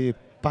 Jag bor i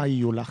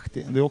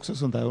Pajolahti. Det är också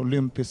sånt där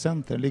olympiskt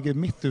center. Ligger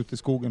mitt ute i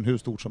skogen hur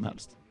stort som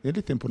helst. Det är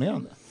lite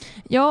imponerande.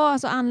 Ja,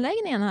 alltså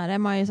anläggningen här är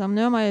man ju som,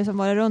 nu har man ju som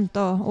varit runt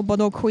och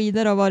både åkt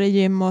skidor och varit i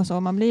gym och så.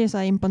 Man blir ju så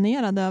här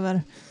imponerad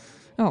över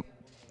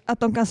att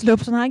de kan slå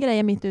upp sådana här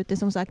grejer mitt ute,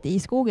 som sagt, i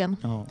skogen.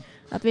 Ja.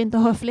 Att vi inte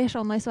har fler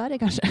sådana i Sverige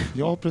kanske.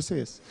 Ja,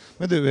 precis.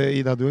 Men du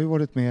Ida, du har ju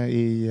varit med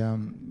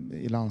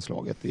i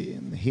landslaget i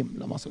en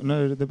himla massa.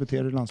 När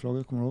debuterade du i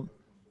landslaget, kommer du ihåg?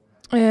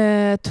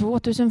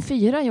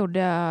 2004 gjorde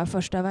jag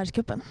första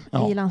världscupen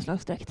i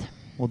landslagsdräkt.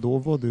 Och då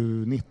var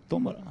du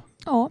 19 bara?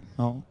 Ja.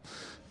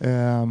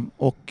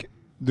 Och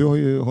du har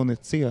ju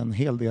hunnit se en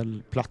hel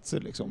del platser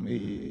liksom,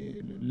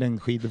 i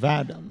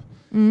längdskidvärlden.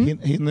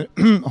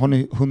 Har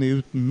ni hunnit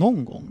ut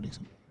någon gång?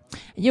 Liksom?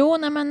 Jo,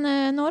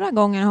 men några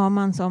gånger har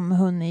man som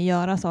hunnit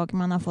göra saker.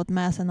 Man har fått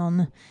med sig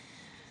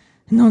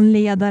någon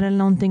ledare eller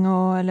någonting,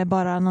 eller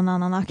bara någon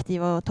annan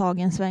aktiv och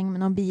tagit en sväng med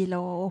någon bil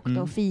och åkt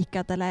och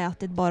fikat eller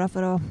ätit bara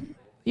för att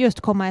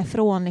just komma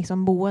ifrån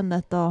liksom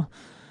boendet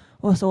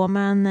och så.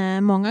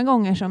 Men många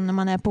gånger som när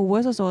man är på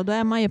OS och så, då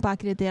är man ju på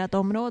akkrediterat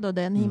område och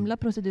det är en himla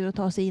procedur att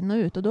ta sig in och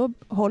ut, och då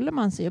håller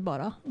man sig ju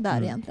bara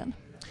där egentligen.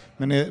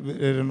 Men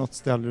är det något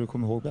ställe du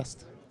kommer ihåg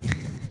bäst?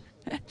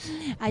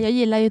 Jag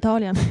gillar ju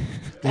Italien.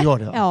 Det gör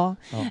det? Ja.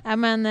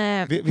 Men,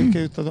 vilka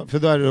utav, för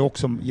där är det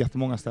också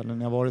jättemånga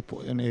ställen jag har varit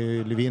på. Ni är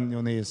i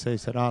Livigno, ni är i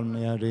Seiseran,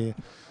 ni är i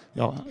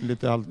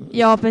lite allt.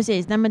 Ja,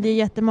 precis. Nej, men det är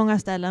jättemånga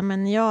ställen,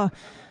 men jag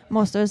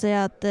måste väl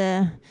säga att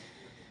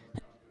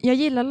jag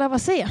gillar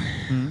Lavacé.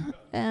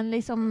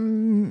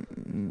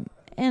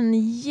 En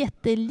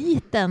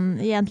jätteliten,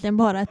 egentligen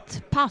bara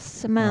ett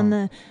pass,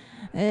 men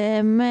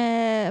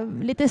med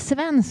lite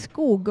svensk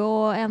skog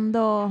och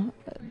ändå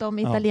de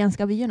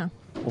italienska vyerna.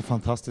 Och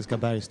fantastiska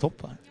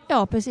bergstoppar.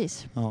 Ja,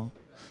 precis. Ja,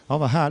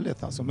 vad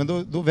härligt alltså.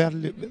 Men då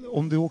väljer,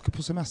 om du åker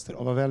på semester,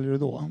 vad väljer du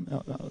då?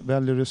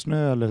 Väljer du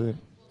snö eller?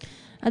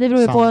 Ja, det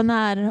beror ju på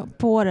när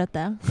på året det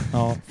är.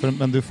 Ja,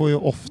 men du får ju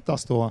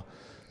oftast då,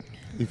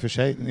 i och för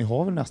sig, ni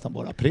har väl nästan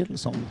bara april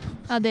som...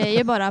 Ja, det är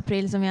ju bara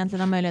april som egentligen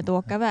har möjlighet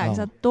att åka iväg.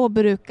 Så att då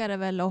brukar det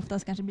väl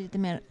oftast kanske bli lite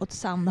mer åt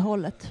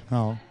sandhållet.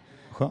 Ja,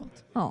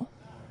 skönt. Ja.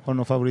 Har du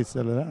någon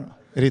favoritställe där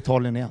då? Är det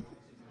Italien igen?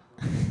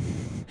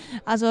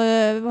 Alltså,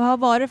 jag har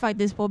varit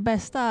faktiskt på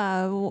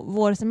bästa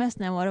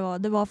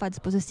vårsemestern det var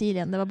faktiskt på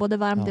Sicilien. Det var både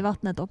varmt i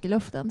vattnet och i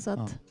luften. Så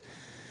att...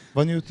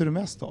 Vad njuter du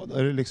mest av?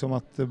 Är det liksom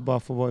att bara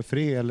få vara i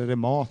fred, eller är det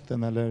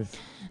maten? Eller?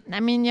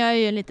 Nej, men jag är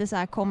ju lite så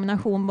här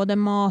kombination, både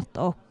mat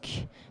och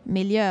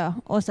miljö.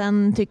 Och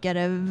sen tycker jag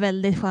det är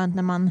väldigt skönt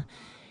när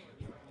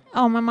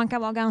man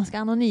kan vara ganska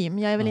anonym.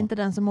 Jag är väl inte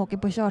den som åker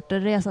på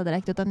charterresa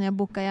direkt, utan jag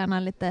bokar gärna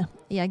lite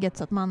eget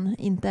så att man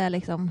inte är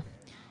liksom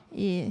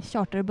i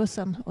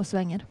charterbussen och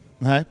svänger.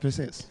 Nej,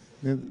 precis.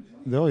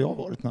 Det har jag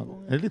varit någon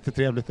gång. Det är lite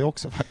trevligt det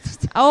också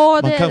faktiskt.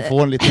 Man kan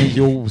få en liten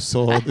juice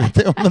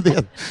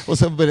och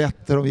så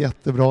berättar de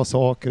jättebra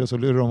saker och så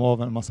lurar de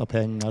av en massa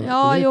pengar.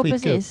 Ja,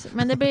 precis.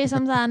 Men det blir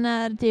som så här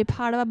när typ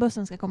halva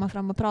bussen ska komma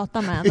fram och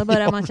prata med en. Då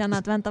börjar man känna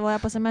att vänta, var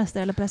jag på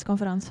semester eller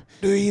presskonferens?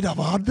 Du Ida,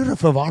 vad hade du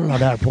för valla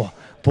där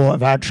på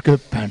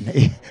världscupen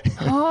i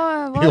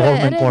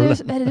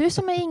är det du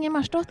som är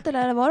Ingmarsdotter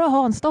eller var det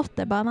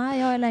Hansdotter? Bara, nej,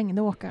 jag är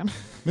längdåkaren.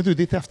 Men du,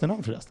 ditt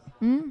efternamn förresten?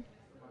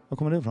 Var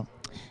kommer det ifrån?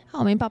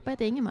 Ja, min pappa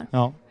heter Ingemar.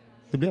 Ja,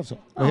 det blev så.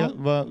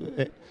 Ja.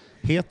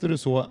 Heter du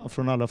så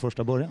från allra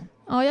första början?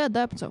 Ja, jag är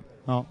döpt så.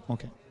 Ja,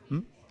 okej.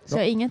 Så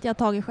inget jag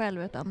tagit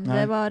själv, utan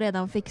det var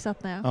redan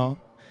fixat när jag... Ja.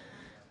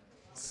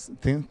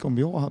 Tänk om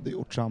jag hade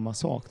gjort samma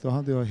sak. Då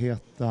hade jag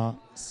hetat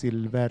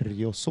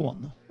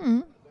Silverioson.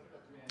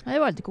 Ja, det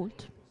var lite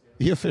coolt.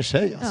 I och för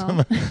sig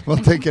alltså. Ja. Man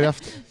tänker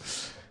efter.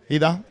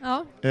 Ida,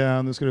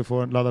 nu ska du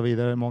få ladda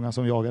vidare. Många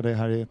som jagar dig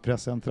här i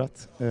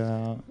presscentret.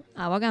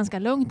 Det var ganska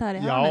lugnt här i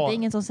hörnet. Det är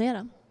ingen som ser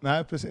den.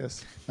 Nej,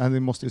 precis. Nej, ni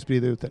måste ju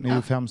sprida ut det. Ni är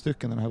ju 5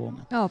 stycken den här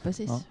gången. Ja,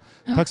 precis.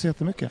 Ja. Tack så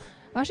jättemycket.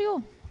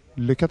 Varsågod.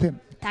 Lycka till.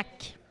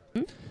 Tack.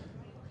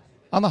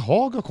 Anna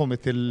Haag har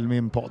kommit till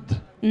min podd.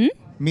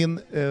 Min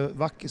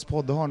Vackis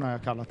poddhörn har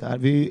jag kallat det här.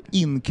 Vi är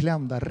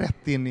inklämda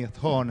rätt in i ett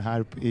hörn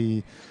här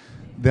i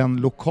den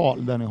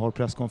lokal där ni har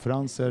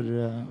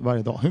presskonferenser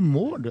varje dag. Hur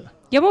mår du?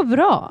 Jag mår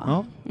bra.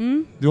 Ja.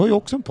 Du har ju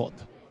också en podd.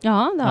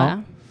 Ja, det har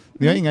jag.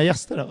 Ni har inga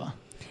gäster där, va?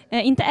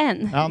 Inte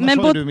än. Ja, annars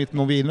har du mitt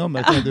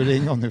mobilnummer, kan du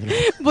ringa om du vill.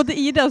 Både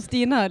Ida och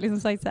Stina har liksom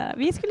sagt så här: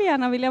 vi skulle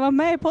gärna vilja vara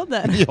med i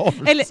podden. Ja,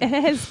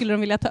 eller helst skulle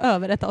de vilja ta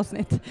över ett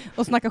avsnitt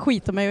och snacka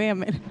skit om mig och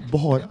Emil.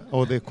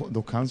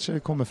 Då kanske det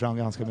kommer fram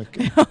ganska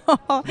mycket.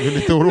 Du är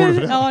lite orolig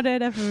för det. Ja, det är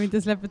därför vi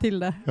inte släpper till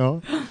det.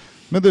 Ja.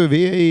 Men du,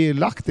 vi är i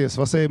Lahtis.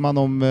 Vad säger man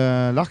om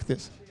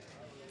Lahtis?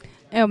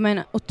 Ja, men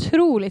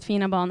otroligt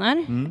fina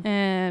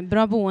banor,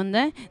 bra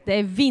boende, det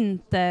är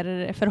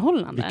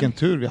vinterförhållanden. Vilken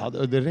tur vi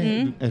hade. Det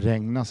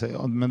regnade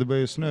sig, men det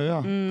började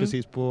snöa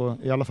precis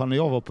i alla fall när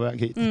jag var på väg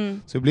hit.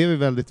 Så det blev ju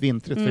väldigt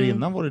vintrigt, för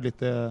innan var det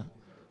lite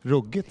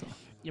ruggigt.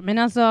 Ja, men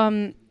alltså,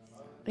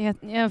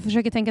 jag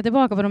försöker tänka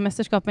tillbaka på de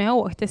mästerskapen jag har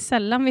åkt. Det är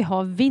sällan vi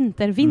har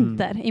vinter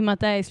i och med att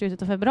det är i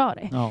slutet av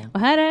februari. Ja. Och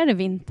här är det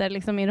vinter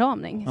liksom i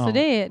ramning, så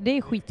det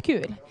är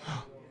skitkul.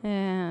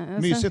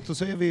 Mysigt, och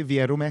så är vi i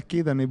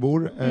Vierumäki där ni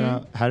bor.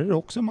 Här är det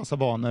också en massa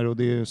banor och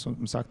det är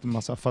som sagt en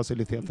massa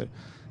faciliteter.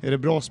 Är det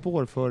bra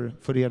spår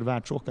för er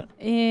världsåkare?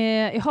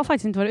 Jag har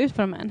faktiskt inte varit ut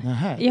på dem än.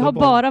 Jag har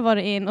bara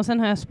varit in och sen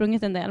har jag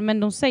sprungit en del, men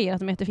de säger att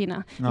de är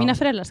jättefina. Mina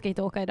föräldrar ska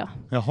inte åka idag.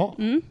 Jaha.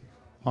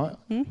 Ja.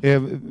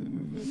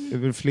 Är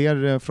det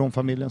fler från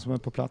familjen som är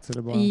på plats?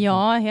 Eller bara...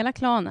 Ja, hela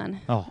klanen.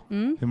 Ja.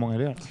 Hur många är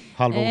det?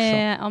 Halva Orsa?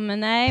 Ja, men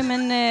nej,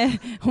 men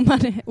om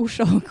man är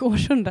Orsa och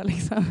Årsunda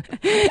liksom.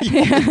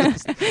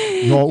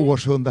 Ja,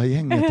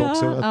 Årsunda-gänget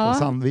också på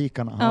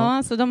Sandvikarna.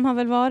 Ja, så de har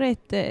väl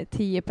varit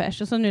 10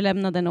 pers och så nu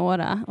lämnade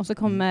några och så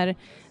kommer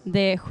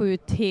det 7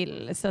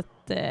 till. Så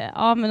att,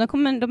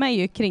 men de är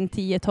ju kring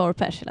 10-12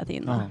 pers hela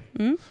tiden.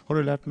 Har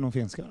du lärt dig någon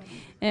finska?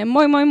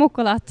 Moi moi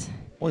mukolat.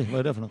 Oj, vad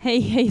är det för något? Hej,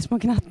 hej små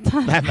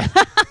knattar.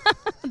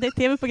 Det är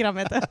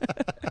tv-programmet.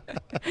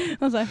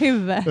 Och så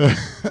huvud.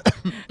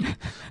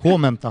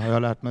 Huomenta har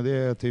jag lärt mig. Det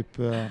är typ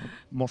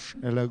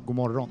eller god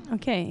morgon.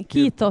 Okej,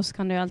 kiitos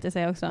kan du alltid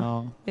säga också.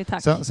 Ja. Det är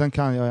tack. Sen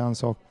kan jag en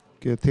sak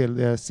till.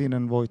 Det är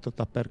sinen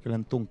voitota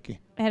perkelen tunki.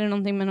 Är det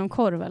någonting med någon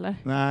korv eller?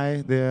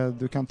 Nej,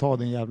 du kan ta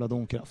din jävla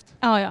domkraft.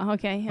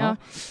 Okej. Ja.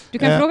 Du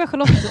kan fråga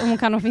Charlotte om hon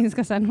kan någon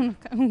finska sen.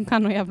 Hon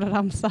kan någon jävla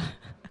ramsa.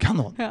 Kan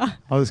hon?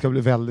 Ja, det ska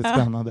bli väldigt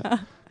spännande. Ja.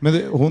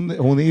 Men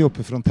hon är ju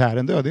uppe från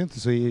Tärendö, det är inte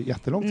så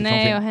jättelångt ifrån.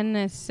 Nej, och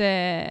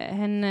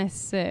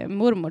hennes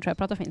mormor tror jag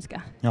pratar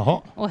finska.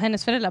 Jaha. Och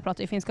hennes föräldrar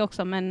pratar ju finska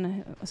också,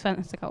 men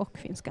svenska och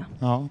finska.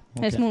 Ja, okay.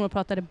 Hennes mormor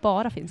pratade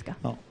bara finska.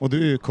 Ja. Och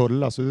du är ju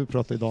kulla, så du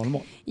pratar i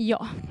dalmål.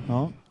 Ja,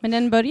 men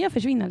den börjar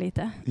försvinna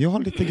lite. Ja,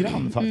 lite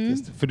grann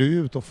faktiskt. För du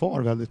är ute och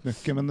far väldigt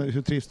mycket. Men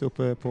hur trivs du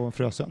uppe på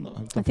Frösön då?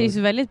 Jag trivs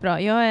väldigt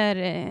bra. Jag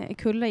är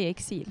kulla i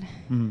exil.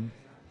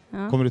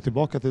 Ja. Kommer du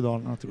tillbaka till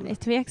Dalarna, tror du? Det är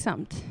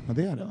tveksamt. Ja,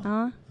 det är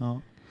det. Ja.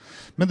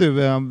 Men du,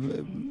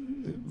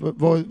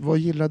 vad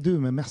gillar du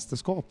med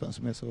mästerskapen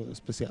som är så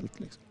speciellt?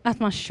 Liksom? Att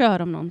man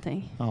kör om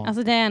någonting. Ja.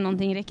 Alltså det är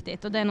någonting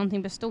riktigt och det är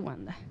någonting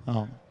bestående.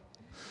 Ja.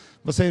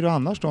 Vad säger du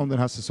annars då om den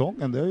här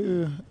säsongen? Det är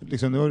ju,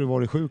 liksom, nu har du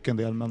varit sjuk en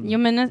del,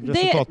 men,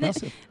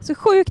 resultatmässigt. Så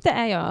sjukt det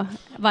är jag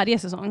varje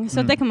säsong,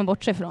 så det kan man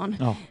bortse ifrån.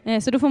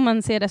 Ja. Så då får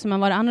man se det som har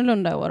varit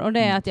annorlunda i år. Och det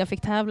är att jag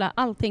fick tävla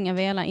allting jag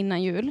ville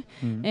innan jul.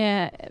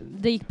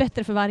 Det gick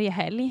bättre för varje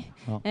helg.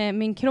 Ja.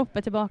 Min kropp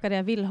är tillbaka där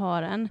jag vill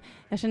ha den.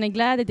 Jag känner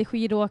glädje till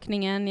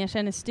skidåkningen, jag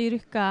känner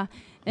styrka.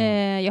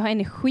 Jag har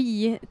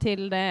energi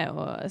till det.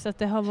 Så att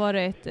det har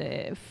varit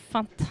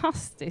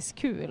fantastiskt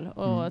kul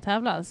att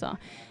tävla alltså.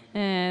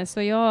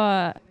 Så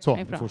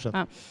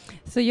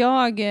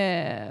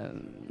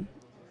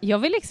jag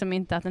vill liksom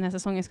inte att den här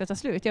säsongen ska ta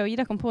slut. Jag och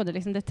Ida kom på det,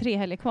 liksom, det är 3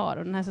 helger kvar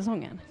av den här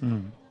säsongen.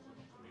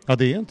 Ja,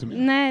 det är inte mer.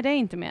 Nej, det är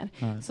inte mer.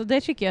 Nej. Så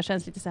det tycker jag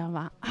känns lite så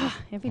här,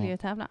 jag vill ju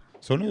tävla.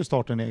 Så nu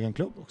startar en egen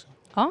klubb också?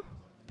 Ja,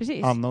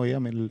 precis. Anna och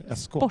Emil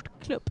SK.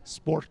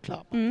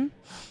 Sportklubb.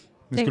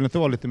 Det skulle inte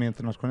vara lite mer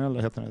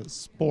internationella, heter det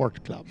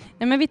Sportklubb.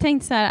 Nej, men vi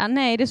tänkte så här,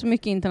 nej det är så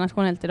mycket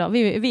internationellt idag.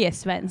 Vi är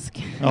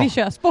svensk. Vi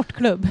kör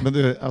sportklubb. Men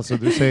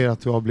du säger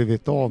att du har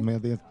blivit av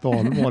med ditt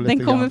dalmål.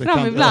 Den kommer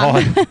fram ibland.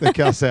 Ja, det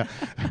kan jag säga.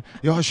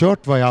 Jag har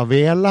kört vad jag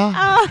velat.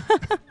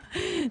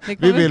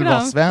 Vi vill vara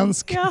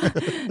svensk. Ja.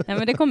 Nej,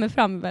 men det kommer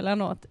fram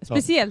emellanåt.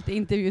 Speciellt i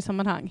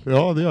intervjusammanhang.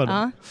 Ja, det gör det.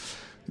 Ja.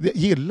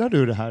 Gillar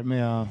du det här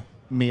med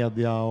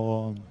media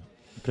och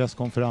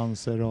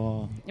presskonferenser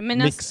och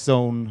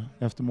mixzone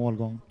efter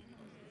målgång?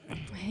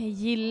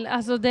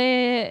 Alltså det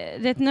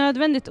är ett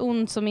nödvändigt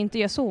ont som inte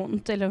gör så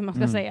ont, eller hur man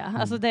ska säga.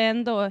 Alltså det är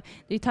ändå,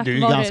 det är tack du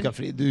är vare... ganska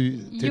fri, du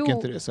tycker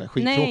inte det är så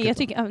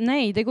skittråkigt?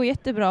 Nej, det går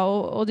jättebra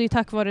och det är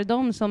tack vare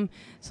dem som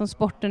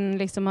sporten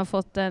liksom har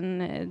fått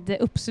det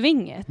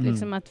uppsvinget.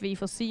 Liksom att vi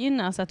får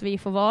synas, att vi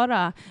får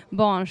vara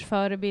barns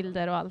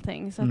förebilder och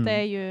allting. Så att det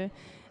är ju,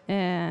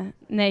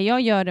 nej,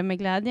 jag gör det med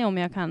glädje om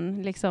jag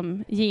kan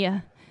liksom ge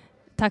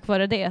tack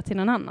vare det till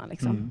någon annan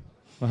liksom.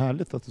 Vad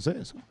härligt att du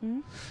säger så.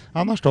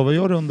 Annars då, vad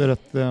gör du under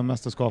ett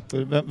mästerskap?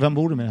 Vem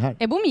bor du med här?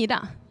 Jag bor med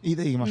Ida.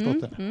 Ida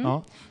Ingmarsdotter.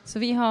 Ja. Så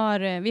vi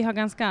har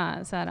ganska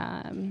så här,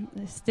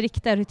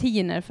 strikta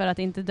rutiner för att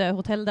inte dö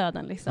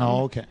hotelldöden. Liksom.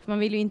 Ja, okay. För man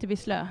vill ju inte bli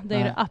slö. Det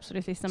är det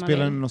absolut sista man vill.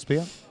 Spelar ni något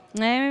spel?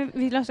 Nej,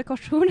 vi löser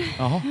korsord.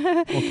 Jaha,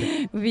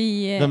 okay.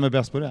 Vem är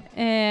bäst på det?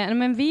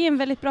 Men vi är en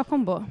väldigt bra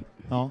kombo.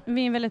 Ja.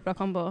 Vi är en väldigt bra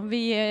kombo.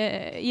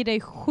 Ida är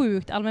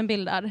sjukt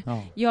allmänbildad.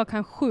 Ja. Jag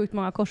kan sjukt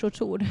många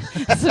korsordsord.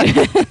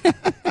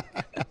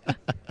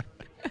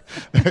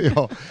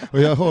 Ja, och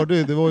jag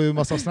hörde, det var ju en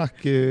massa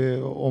snack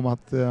om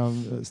att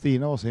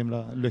Stina var så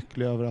himla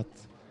lycklig över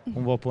att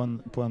hon var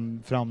på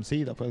en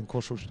framsida på en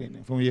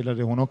korsordstidning. För hon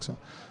gillade hon också.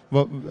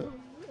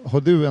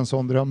 Har du en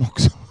sån dröm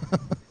också?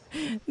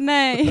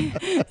 Nej,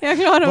 jag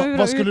klarar mig.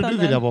 Vad skulle du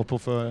vilja vara på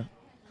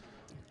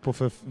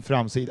för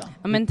framsidan?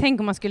 Ja, men tänk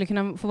om man skulle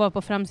kunna få vara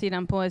på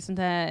framsidan på ett sånt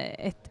här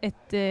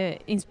ett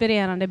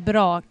inspirerande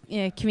bra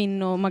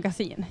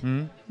kvinnomagasin.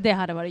 Det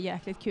hade varit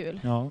jäkligt kul.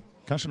 Ja,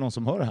 kanske någon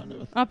som hör det här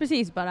nu. Ja,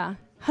 precis bara.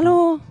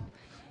 Hallå!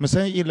 Men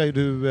sen gillar ju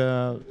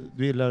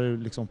du gillar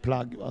liksom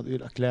plagg, va? Du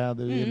gillar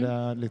kläder, du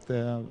gillar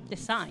lite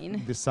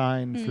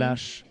design,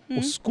 flash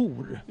och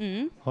skor.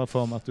 Har jag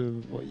för mig att du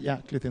var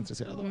jäkligt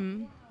intresserad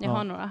av. Jag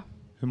har några.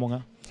 Hur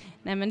många?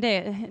 Nej, men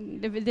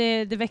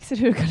det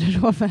växer ur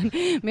garderoben.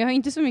 Men jag har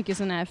inte så mycket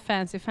såna här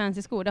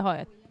fancy skor. Det har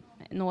jag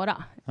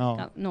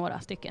några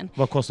stycken.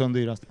 Vad kostar den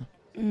dyraste?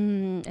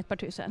 Ett par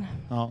tusen.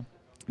 Ja.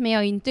 Men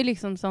jag är inte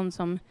liksom sån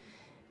som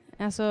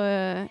Alltså,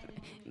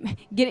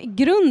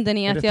 grunden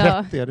i att jag... Är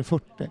det 30? Är det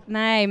 40?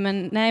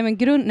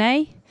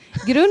 Nej,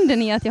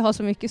 grunden i att jag har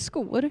så mycket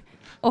skor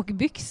och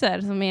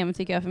byxor som Emil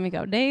tycker jag för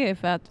mycket av, det är ju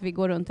för att vi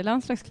går runt i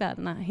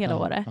landslagskläderna hela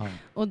året. Ja.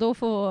 Och då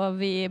får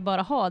vi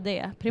bara ha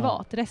det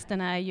privat. Ja.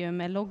 Resten är ju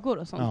med loggor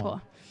och sånt på.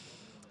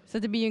 Så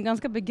det blir ju en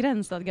ganska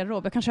begränsad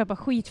garderob. Jag kan köpa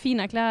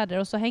skitfina kläder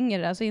och så hänger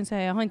det där, så inser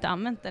jag har inte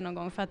använt det någon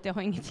gång för att jag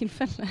har inget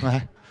tillfälle.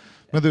 Nej.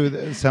 Men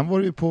du, sen var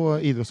du ju på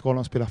Idrottsgalan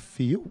och spelade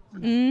fiol.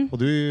 Och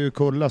du är ju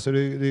kulla, så det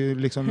är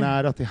liksom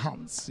nära till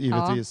hands,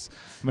 givetvis.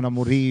 Jag menar,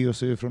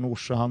 Moraeus är ju från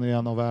Orsa, han är ju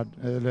en av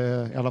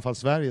eller i alla fall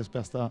Sveriges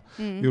bästa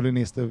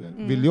violinister,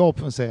 vill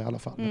jag säga i alla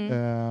fall.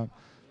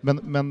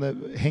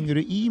 Men hänger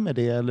du i med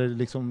det, eller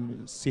liksom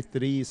sitter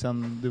det i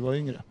sen du var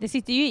yngre? Det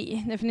sitter ju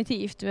i,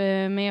 definitivt.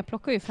 Men jag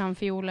plockar ju fram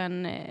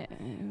fiolen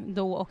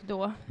då och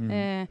då.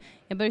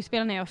 Jag började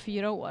spela när jag var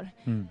 4 år.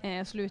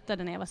 Jag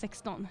slutade när jag var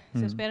 16. Så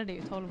jag spelade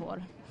ju 12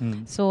 år.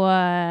 Så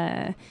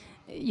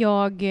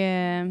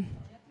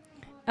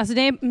alltså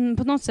det är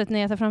på något sätt när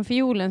jag tar fram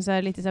fiolen så är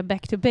det lite så här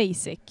back to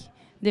basic.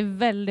 Det är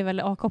väldigt,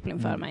 väldigt avkoppling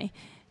för mig.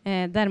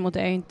 Däremot är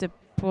jag inte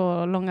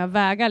på långa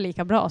vägar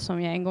lika bra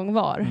som jag en gång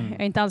var.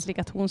 Jag är inte alls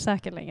lika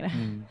tonsäker längre.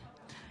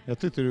 Jag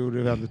tyckte du gjorde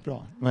det väldigt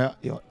bra. Men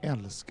jag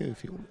älskar ju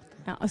fiolet.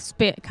 Ja,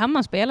 kan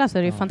man spela så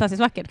är det ju fantastiskt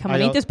vackert. Kan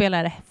man inte spela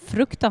är det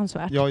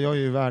fruktansvärt. Ja, jag är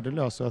ju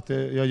värdelös, så att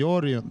jag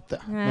gör det ju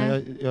inte.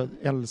 Men jag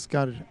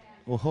älskar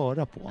att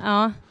höra på.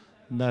 Ja.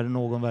 När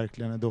någon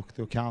verkligen är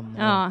duktig och kan.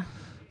 Ja.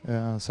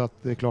 Så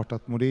att det är klart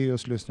att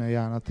Moraeus lyssnar jag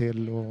gärna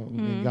till. Och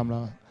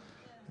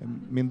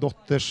min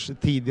dotters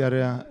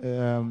tidigare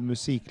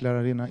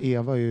musiklärarinna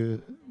Eva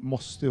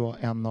måste ju vara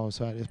en av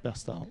Sveriges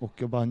bästa. Och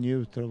jag bara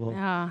njuter av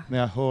när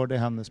jag hörde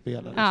henne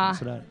spela. Liksom,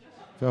 sådär.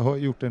 För jag har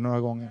gjort det några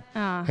gånger.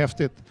 Ja.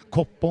 Häftigt.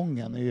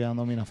 Koppången är ju en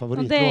av mina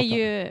favoritlåtar. Och det är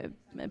ju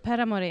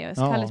Perra Moraeus,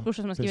 Kalles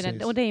brorsa som har skrivit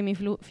det. Och det är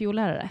min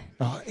fiollärare.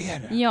 Ja,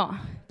 är det? Ja.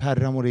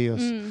 Perra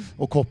Moraeus.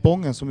 Och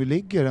Koppången som ju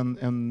ligger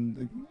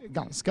en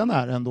ganska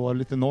nära ändå,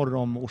 lite norr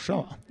om Orsa,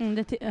 va?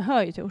 Det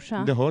hör ju till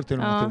Orsa. Det hör till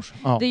och med till Orsa.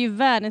 Ja. Det är ju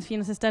världens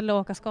finaste ställe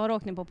att åka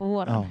skaråkning på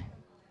våren.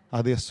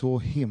 Ja, det är så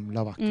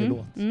himla vacker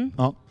låt.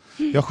 Ja.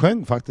 Jag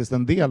sjöng faktiskt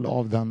en del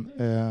av den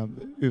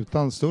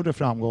utan större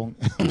framgång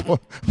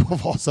på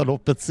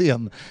Vasaloppets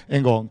scen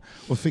en gång.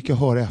 Och fick jag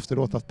höra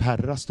efteråt att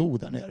Perra stod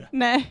där nere.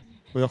 Nej.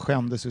 Och jag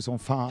skämdes ju som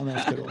fan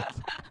efteråt.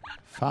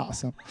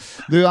 Fasen.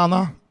 Du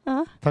Anna,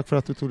 tack för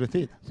att du tog dig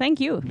tid.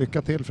 Thank you.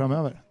 Lycka till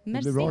framöver.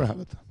 Merci. Det blir bra det här,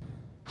 vet du.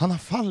 Hanna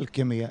Falk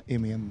är med i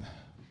min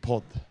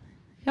podd.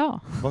 Ja.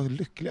 Vad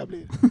lycklig jag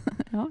blir.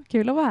 Ja,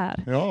 kul att vara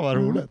här. Ja, vad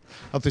roligt.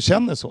 Att du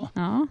känner så.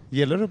 Ja.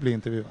 Gillar det att bli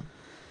intervjuad?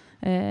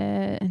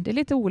 Det är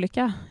lite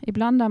olika.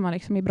 Ibland är man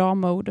liksom i bra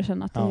mode och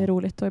känner att det är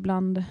roligt, och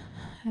ibland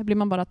blir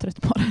man bara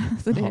trött på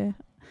det. Så det är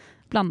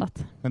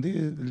blandat. Men det är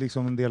ju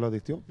liksom en del av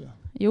ditt jobb. Ja.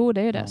 Jo,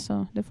 det är det.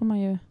 Så det får man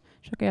ju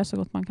försöka göra så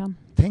gott man kan.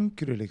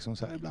 Tänker du liksom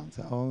så här ibland?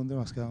 Så här,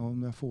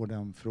 om jag får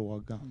den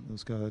frågan, då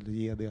ska jag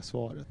ge det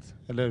svaret.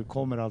 Eller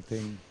kommer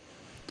allting...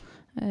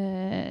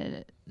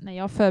 Nej,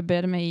 jag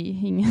förbereder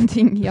mig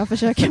ingenting. Jag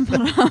försöker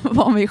bara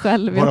vara mig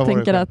själv. Jag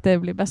tänker att det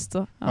blir bäst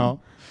så. Ja.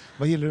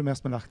 Vad gillar du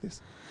mest med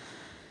Lahtis?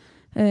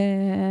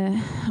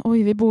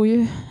 Vi bor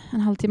ju en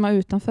halvtimme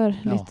utanför,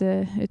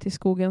 lite ute i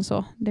skogen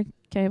så. Det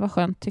kan ju vara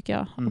skönt tycker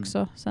jag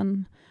också.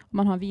 Sen om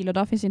man har en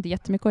vilodag finns inte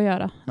jättemycket att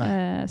göra.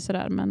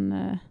 Sådär, men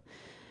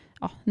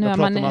nu jag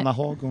pratar med Anna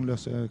Haag, hon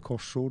löser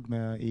korsord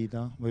med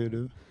Ida. Vad gör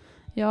du?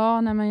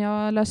 Ja, men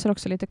jag löser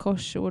också lite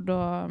korsord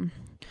och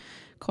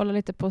kollar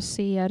lite på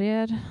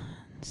serier.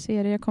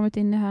 Serier har kommit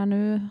in i här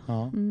nu.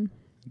 Ja.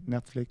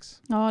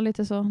 Netflix. Ja,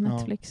 lite så.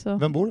 Netflix. Ja.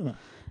 Vem bor du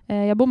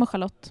med? Jag bor med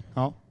Charlotte.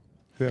 Ja.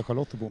 Hur är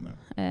Charlotte att bo med?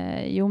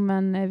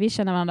 Men vi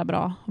känner varandra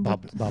bra.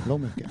 Babblar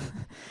mycket?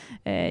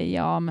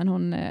 Ja,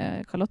 men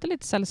Charlotte är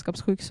lite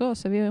sällskapssjuk så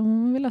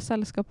hon vill ha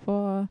sällskap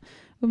och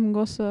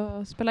umgås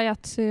och spela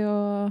Yatzy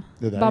och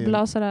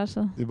babbla och sådär.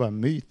 Så. Det är bara en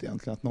myt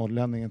egentligen att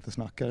norrlänningar inte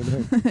snackar, eller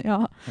hur?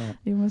 Ja.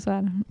 Jo, men så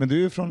är det. Men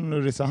du är från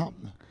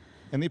Ulricehamn.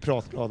 Är ni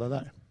pratglada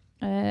där?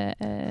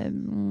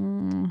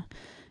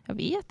 Jag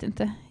vet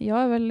inte.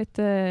 Jag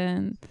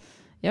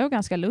är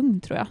ganska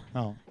lugn tror jag.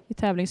 Ja. I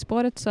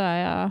tävlingsspåret så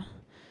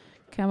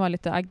kan jag vara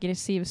lite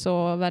aggressiv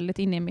så väldigt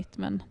inne i mitt,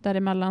 men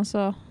däremellan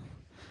så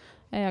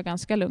är jag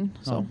ganska lugn.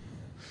 Så. Ja.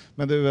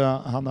 Men du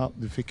Hanna,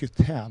 du fick ju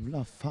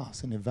tävla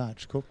fasen i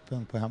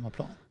världscupen på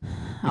hemmaplan.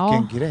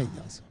 Vilken grej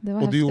alltså. Och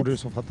häftigt. Du gjorde det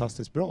så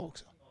fantastiskt bra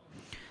också.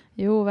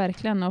 Jo,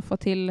 verkligen. Att få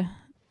till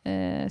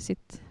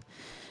sitt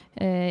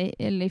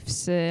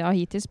livs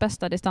hittills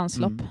bästa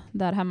distanslopp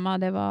där hemma.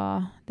 Det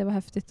var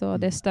häftigt och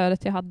det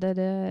stödet jag hade,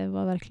 det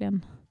var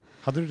verkligen...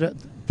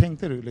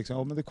 Tänkte du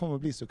liksom, men det kommer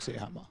att bli succé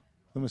hemma?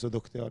 De är så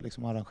duktiga att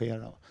liksom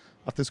arrangera.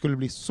 Att det skulle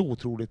bli så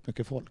otroligt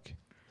mycket folk?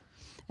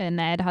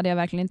 Nej, det hade jag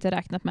verkligen inte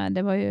räknat med.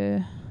 Det var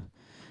ju...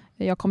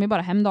 Jag kom ju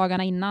bara hem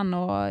dagarna innan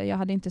och jag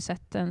hade inte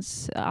sett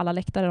ens alla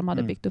läktare de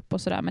hade byggt upp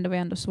och sådär. Men det var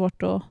ändå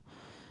svårt att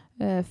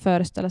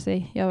föreställa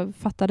sig. Jag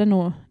fattade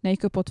nog när jag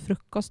gick upp åt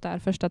frukost där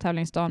första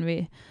tävlingsdagen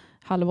vid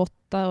 7:30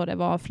 8 och det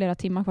var flera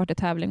timmar kvar till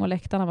tävling och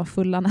läktarna var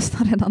fulla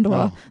nästan redan då.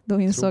 Ja, då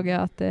insåg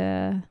jag att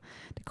det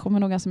kommer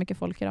nog ganska mycket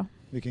folk idag.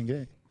 Vilken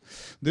grej.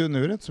 Du,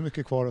 nu är det inte så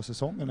mycket kvar av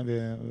säsongen när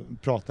vi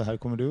pratar här.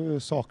 Kommer du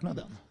sakna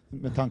den?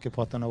 Med tanke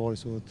på att den har varit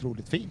så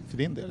otroligt fin för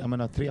din del. Jag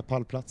menar 3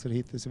 pallplatser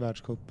hittills i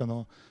världscupen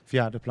och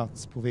 4:e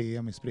plats på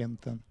VM i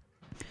sprinten.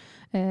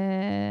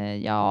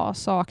 Jag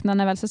saknar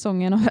när väl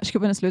säsongen och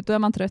världscupen är slut, då är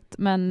man trött.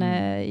 Men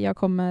jag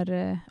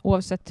kommer,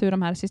 oavsett hur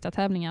de här sista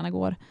tävlingarna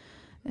går,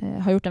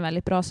 har gjort en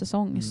väldigt bra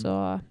säsong. Så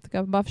jag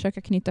ska bara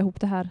försöka knyta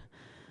ihop det här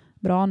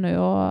bra nu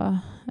och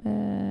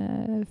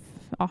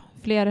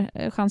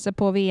fler chanser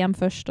på VM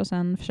först och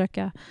sen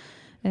försöka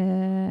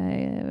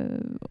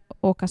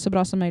åka så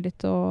bra som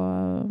möjligt och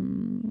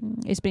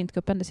i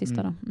sprintcupen det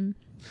sista då.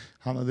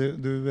 Hanna,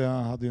 du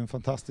hade ju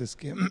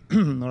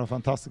några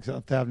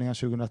fantastiska tävlingar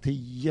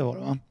 2010 var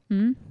det, va?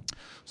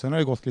 Sen har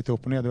det gått lite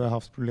upp och ner. Du har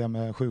haft problem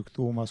med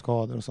sjukdomar,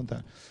 skador och sånt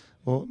där.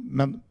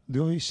 Men du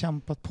har ju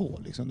kämpat på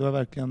liksom. Du har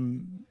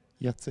verkligen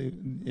gett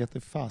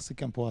dig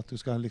fasiken på att du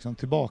ska liksom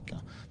tillbaka.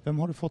 Vem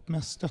har du fått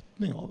mest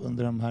stöttning av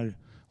under de här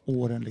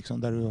åren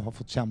liksom, där du har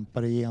fått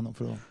kämpa dig igenom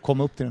för att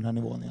komma upp till den här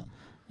nivån igen?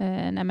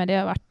 Nej, men det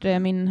har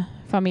varit min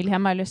familj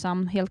hemma i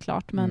Lyssam, helt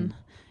klart. Men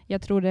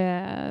jag tror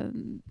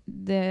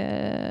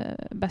det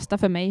bästa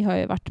för mig har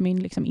ju varit min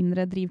liksom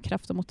inre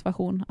drivkraft och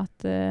motivation.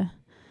 Att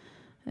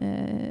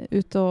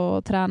ut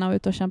och träna och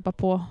ut och kämpa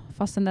på.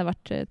 Fastän det har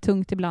varit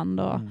tungt ibland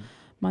och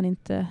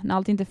när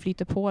allt inte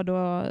flyter på,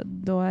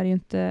 då är det ju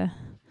inte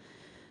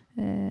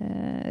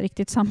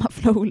riktigt samma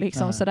flow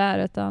liksom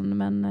sådär.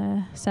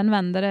 Men sen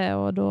vänder det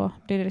och då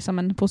blir det liksom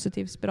en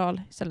positiv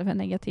spiral istället för en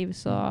negativ.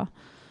 Så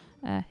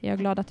jag är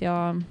glad att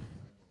jag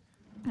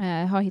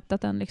har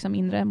hittat den liksom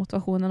inre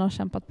motivationen och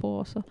kämpat på.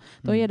 Och så.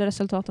 Då ger det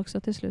resultat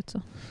också till slut.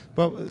 Så.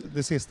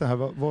 Det sista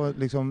här,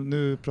 liksom,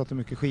 nu pratar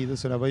mycket skidor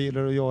så där. Vad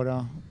gillar du att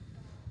göra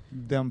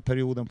den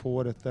perioden på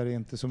året där det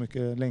inte är så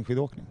mycket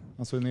längdskidåkning?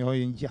 Alltså ni har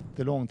ju en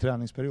jättelång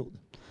träningsperiod.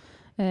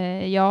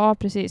 Ja,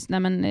 precis. Nej,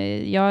 men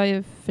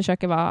jag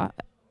försöker vara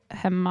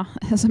hemma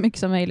så mycket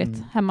som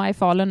möjligt. Hemma i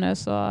Falun nu,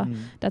 så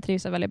där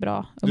trivs jag väldigt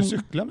bra. Du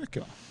cyklar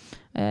mycket, va?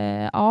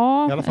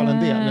 Ja, i alla fall en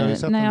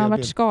del. När jag har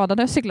varit skadad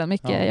har jag cyklat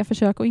mycket. Ja. Jag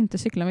försöker att inte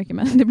cykla mycket,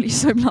 men det blir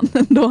så ibland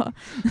ändå.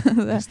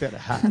 Visst är det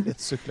härligt att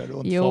cykla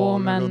runt? Jo,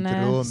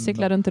 men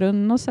cykla runt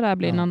och sådär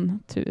blir någon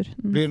tur.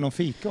 Blir det någon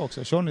fika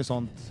också? Kör ni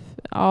sånt?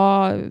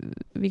 Ja,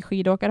 vi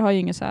skidåkare har ju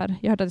inget så här.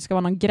 Jag har hört att det ska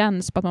vara någon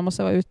gräns på att man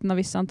måste vara ute något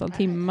visst antal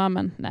timmar,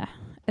 men nej.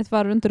 Ett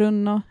varv runt och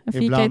en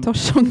fika i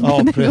Torsång.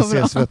 Ja,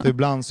 precis. Vet du,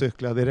 ibland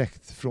cyklar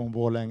direkt från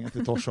Borlänge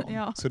till Torsång.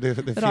 Ja, så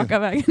det raka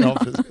vägen. Ja,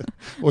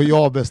 och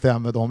jag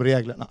bestämmer de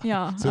reglerna.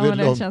 Ja, så men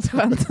det känns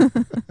skönt.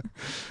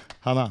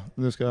 Hanna,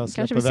 nu ska jag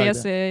släppa kanske vi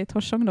ses i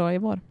Torsång då i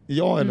vår.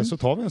 Ja, eller så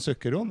tar vi en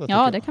cykelrunda.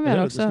 Ja, det kan vi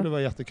göra också. Det skulle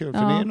vara jättekul,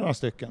 för ni är några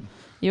stycken.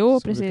 Jo,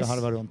 så precis. Vi kan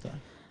harva runt där.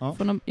 Ja.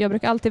 Jag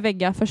brukar alltid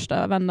vägga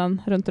första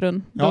vändan runt.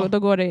 Ja. Då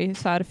går det i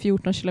så här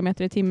 14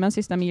 kilometer i timmen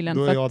sista milen.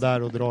 Då är jag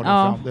där och drar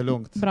fram. Det är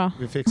lugnt. Bra.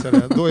 Vi fixar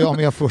det. Då är jag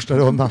med första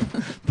rundan.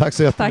 Tack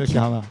så jättemycket,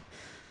 Hanna.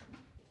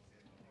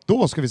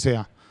 Då ska vi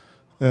se.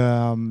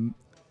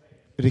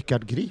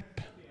 Rickard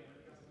Grip.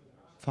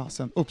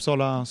 Fasen.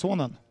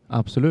 Uppsala-sonen.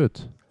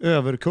 Absolut.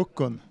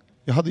 Överkuckun.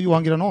 Jag hade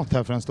Johan Granat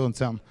här för en stund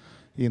sedan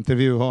i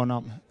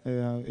intervjuhörnan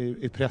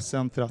i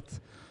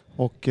presscentrat.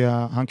 Och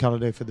han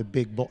kallade dig för the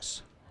big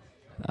boss.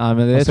 Ja,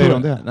 men vad säger du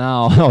om det?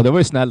 Ja, det var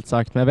ju snällt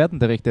sagt, men jag vet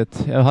inte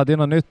riktigt. Jag hade ju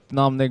något nytt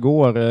namn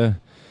igår.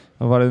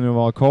 Vad det nu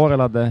var Karel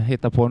hade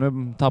hittat på.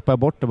 Nu tappar jag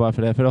bort det bara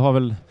för det. För det har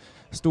väl...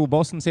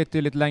 Storbossen sitter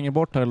ju lite längre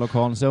bort här i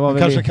lokalen. Så jag var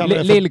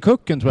väl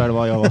Lillkucken tror jag det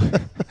var jag var.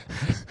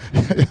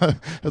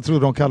 Jag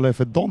tror de kallar det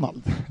för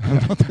Donald.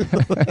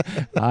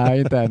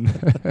 Nej, inte än.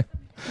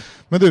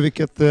 Men du,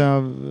 vilket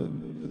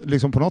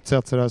liksom på något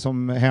sätt sådär,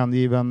 som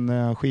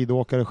hängiven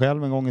skidåkare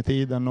själv en gång i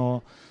tiden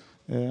och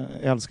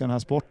älskar den här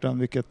sporten,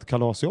 vilket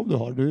kalasjobb du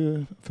har. Du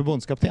är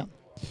förbundskapten.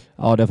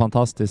 Ja, det är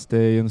fantastiskt. Det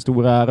är ju en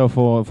stor ära att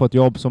få ett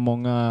jobb som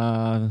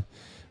många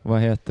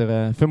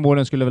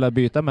förmodligen skulle vilja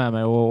byta med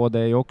mig, och det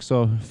är ju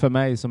också för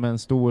mig som en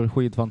stor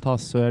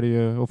skidfantast, så är det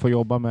ju att få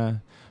jobba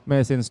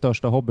med sin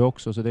största hobby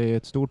också, så det är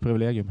ett stort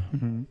privilegium.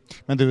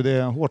 Men du, det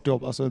är hårt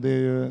jobb. Alltså det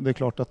är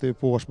klart att det är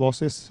på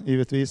årsbasis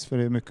givetvis, för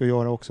det är mycket att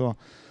göra också.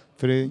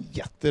 För det är en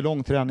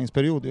jättelång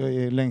träningsperiod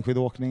i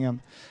längdskidåkningen.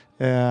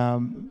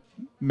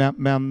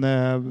 Men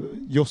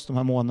just de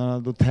här månaderna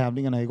då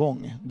tävlingarna är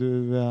igång,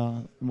 du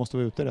måste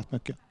vara ute rätt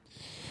mycket.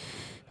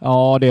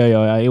 Ja, det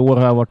gör jag. I år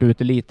har jag varit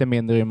ute lite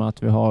mindre i och med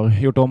att vi har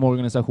gjort om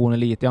organisationen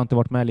lite. Jag har inte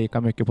varit med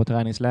lika mycket på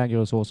träningsläger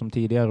och så som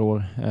tidigare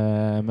år.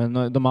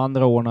 Men de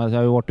andra åren,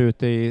 jag har varit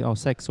ute i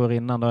 6 år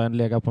innan, då har jag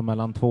legat på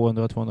mellan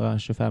 200 och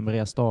 225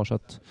 resdagar. Så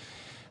att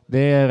det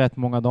är rätt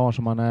många dagar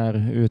som man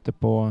är ute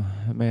på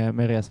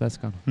med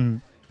resväskan.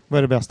 Vad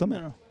är det bästa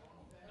med det?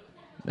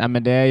 Nej,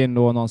 men det är ju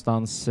ändå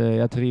någonstans,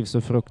 jag trivs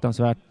så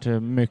fruktansvärt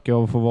mycket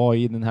av att få vara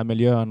i den här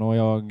miljön, och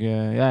jag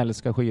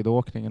älskar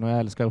skidåkningen och jag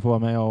älskar att få vara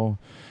med och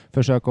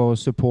försöka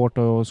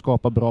supporta och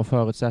skapa bra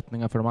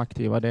förutsättningar för de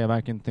aktiva. Det är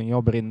verkligen någonting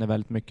jag brinner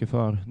väldigt mycket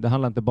för. Det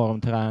handlar inte bara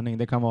om träning,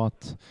 det kan vara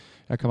att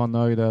jag kan vara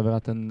nöjd över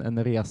att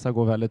en resa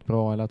går väldigt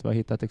bra eller att vi har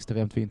hittat ett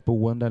extremt fint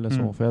boende eller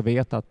så, för jag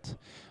vet att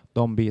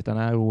de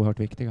bitarna är oerhört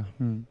viktiga.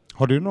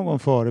 Har du någon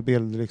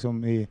förebild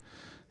liksom i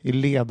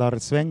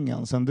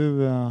ledarsvängen sedan du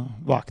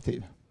var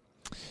aktiv?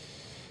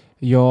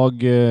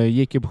 Jag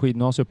gick ju på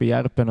skidgymnasiet uppe i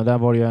Järpen, och där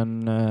var det ju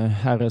en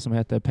herre som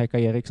hette Pekka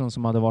Eriksson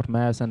som hade varit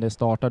med sedan det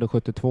startade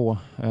 72.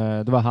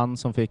 Det var han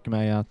som fick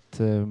mig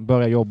att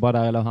börja jobba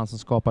där, eller han som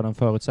skapade en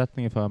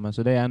förutsättning för mig.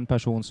 Så det är en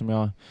person som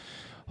jag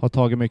har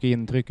tagit mycket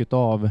intryck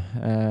av,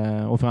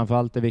 och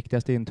framförallt det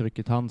viktigaste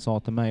intrycket han sa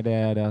till mig, det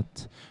är det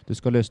att du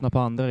ska lyssna på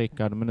andra,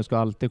 Rickard, men du ska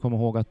alltid komma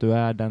ihåg att du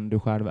är den du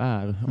själv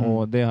är.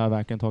 Och det har jag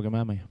verkligen tagit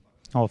med mig.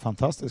 Ja,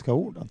 fantastiska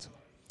ord alltså.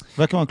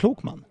 Verkar vara en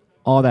klok man.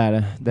 Ja, det är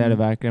det. Det är det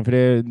verkligen. För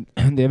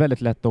det är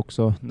väldigt lätt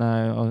också.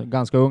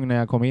 Ganska ung när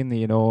jag kom in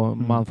i det, och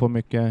man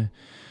får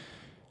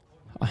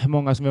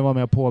många som vill vara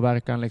med och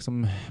påverka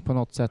liksom, på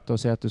något sätt och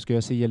säga att du ska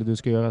göra si eller du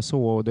ska göra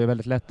så. Och det är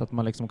väldigt lätt att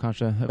man liksom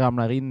kanske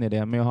ramlar in i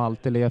det. Men jag har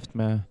alltid levt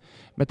med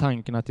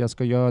tanken att jag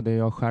ska göra det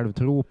jag själv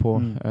tror på.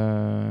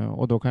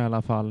 Och då kan jag i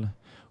alla fall,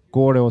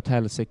 går det åt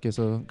helsike,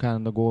 så kan jag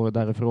ändå gå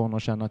därifrån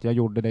och känna att jag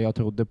gjorde det jag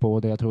trodde på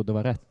och det jag trodde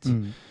var rätt.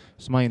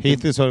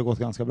 Hittills har det gått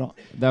ganska bra.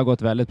 Det har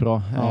gått väldigt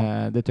bra,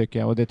 det tycker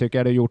jag. Och det tycker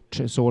jag det har gjort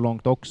så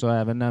långt också,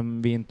 även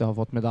när vi inte har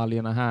fått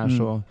medaljerna här.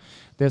 Så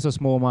det är så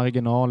små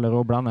marginaler,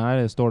 och ibland är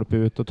det stolpe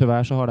ut. Och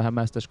tyvärr så har det här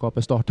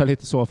mästerskapet startat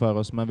lite så för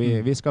oss. Men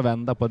vi ska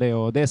vända på det,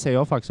 och det ser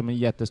jag faktiskt som en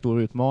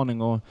jättestor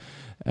utmaning. Och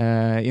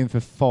inför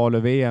Falu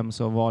VM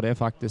så var det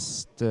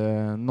faktiskt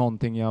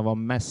någonting jag var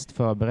mest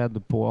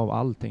förberedd på av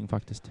allting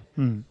faktiskt.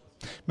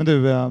 Men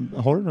du,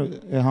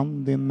 är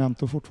han din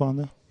mentor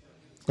fortfarande?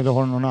 Eller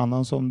har du någon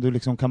annan som du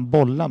liksom kan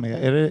bolla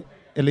med?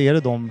 Eller är det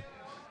de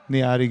ni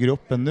är i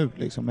gruppen nu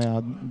liksom,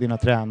 med dina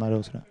tränare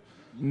och sådär?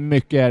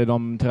 Mycket är det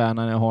de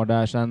tränarna jag har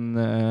där.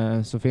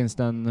 Sen så finns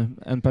det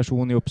en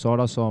person i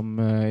Uppsala som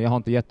jag har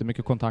inte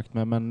jättemycket kontakt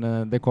med,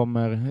 men det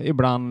kommer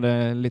ibland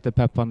lite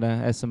peppande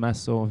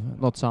sms och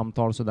något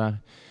samtal sådär.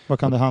 Vad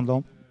kan det handla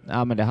om?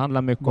 Ja, men det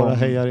handlar mycket bara om...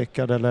 heja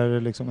Rickard,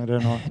 eller liksom, är det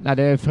några Nej,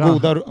 det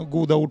är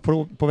goda ord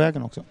på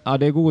vägen också? Ja,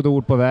 det är goda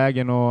ord på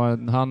vägen, och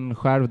han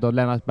själv då,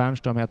 Lennart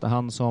Bernström heter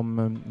han,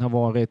 som har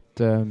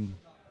varit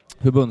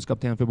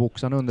förbundskapten för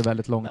boxarna under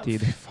väldigt lång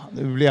tid. Fan,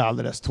 du blir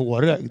alldeles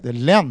tårögd.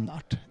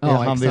 Lennart, är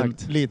han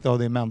lite av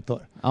din mentor?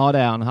 Ja, det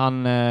är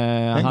han.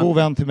 En god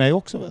vän till mig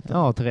också, vet du.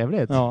 Ja,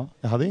 trevligt. Ja,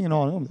 jag hade ingen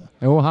aning om det.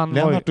 Jo,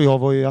 Lennart och jag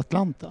var i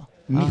Atlanta.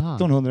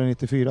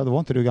 1994, då var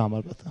inte du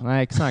gammal, vet du.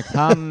 Nej, exakt.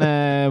 Han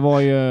var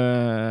ju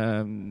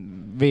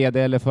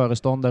vd eller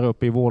föreståndare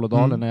uppe i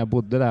Vålådalen när jag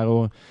bodde där,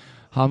 och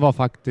han var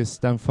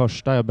faktiskt den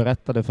första jag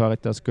berättade för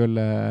att jag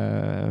skulle,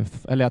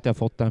 eller att jag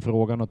fått den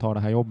frågan att ta det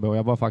här jobbet, och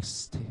jag var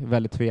faktiskt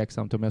väldigt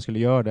tveksam till om jag skulle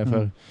göra det,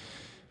 för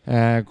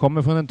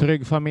kommer från en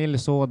trygg familj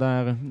så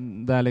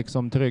där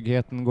liksom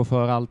tryggheten går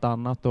för allt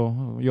annat,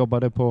 och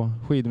jobbade på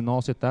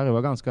skidgymnasiet där. Jag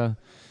var ganska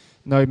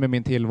nöjd med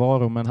min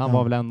tillvaro, men han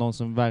var väl en någon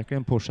som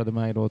verkligen pushade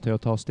mig då till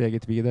att ta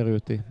steget vidare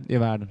ut i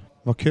världen.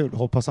 Vad kul,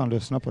 hoppas han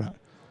lyssnar på det här.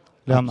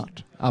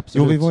 Lennart.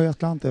 Absolut. Jo, vi var i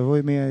Atlanta, vi var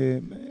ju med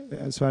i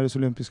Sveriges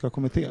olympiska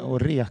kommitté och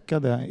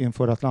rekade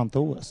inför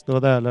Atlanta-OS. Det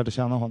var där jag lärde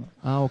känna honom.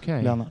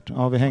 Okej. Lennart.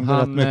 Ja, vi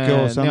hängde rätt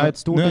mycket. Och sen, ni har ett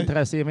stort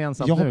intresse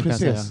gemensamt nu, precis.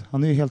 kan jag säga.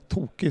 Han är ju helt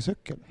tokig i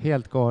cykel.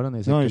 Helt galen i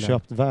cykel. Nu har ju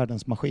köpt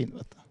världens maskin,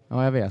 vet du.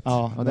 Ja, jag vet.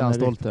 Ja, och det är han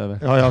stolt över.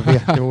 Ja, jag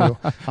vet. Jo.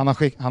 Han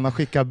har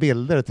skickat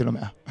bilder till och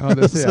med. Ja,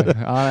 det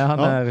ser. Ja, han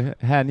är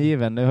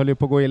hängiven. Det höll ju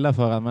på att gå illa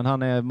för honom, men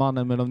han är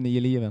mannen med de 9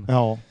 liven.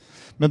 Ja.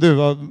 Men du,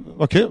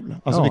 vad kul.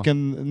 Alltså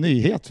vilken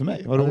nyhet för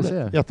mig. Vad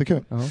roligt.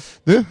 Jättekul. Ja.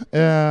 Du,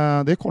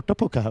 det är korta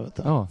puckar här, vet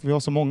du. Ja. Vi har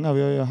så många.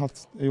 Vi har ju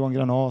haft Johan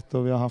Granat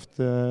och vi har haft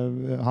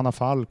Hanna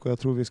Falk, och jag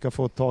tror vi ska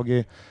få tag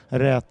i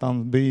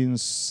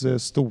Rätanbyns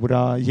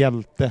stora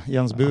hjälte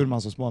Jens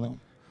Burman så småningom.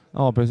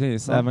 Ja,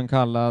 precis. Ja. Även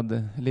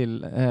kallad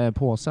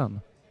påsen.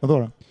 Vadå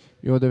då?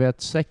 Jo, du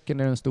vet, säcken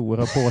är den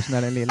stora, påsen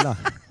är den lilla.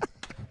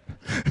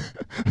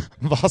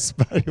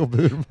 Vassberg och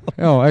Burman.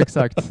 Ja,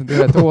 exakt. Du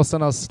vet,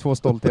 åsarnas 2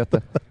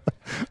 stoltheter.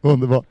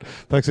 Underbart.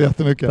 Tack så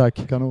jättemycket.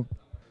 Tack. Kanon.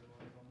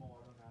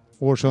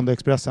 Årsunda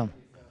Expressen.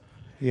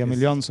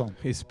 Emil Jönsson.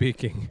 He's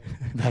speaking.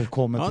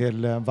 Välkommen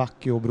till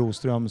Vacki och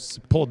Broströms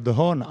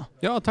poddhörna.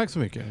 Ja, tack så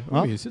mycket.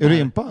 Ja. Är du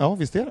impa? Ja,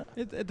 visst är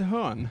det. Ett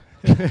hörn.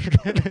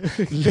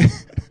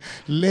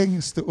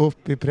 Längst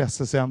upp i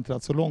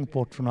presscentrat, så långt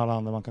bort från alla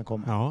andra man kan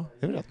komma. Ja.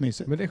 Det är rätt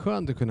mysigt. Men det är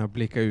skönt att kunna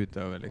blicka ut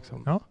över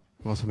liksom,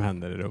 vad som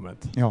händer i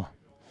rummet. Ja.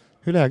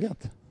 Hur är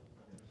läget?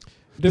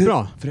 Det är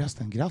bra.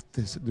 Förresten,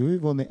 grattis. Du har ju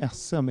vunnit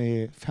SM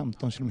i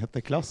 15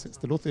 kilometer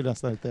klassiskt. Det låter ju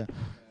nästan lite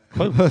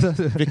sjukt.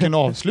 Vilken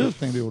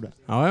avslutning du gjorde.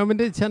 Ja, men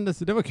det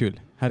var kul.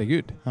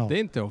 Herregud. Ja. Det är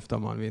inte ofta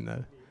man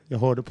vinner. Jag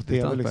hörde på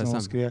tv liksom,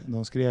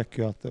 de skrek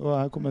ju att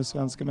här kommer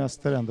svenska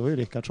mästaren. Det var ju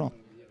Rickardsson.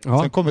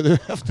 Ja. Sen kommer du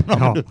efter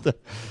några minuter.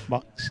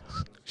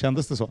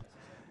 Kändes det så?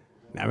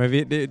 Nej,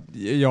 men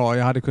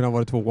jag hade kunnat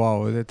vara 2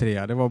 och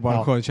 3. Det var bara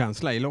en skön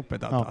känsla i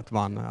loppet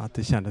att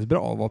det kändes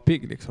bra att vara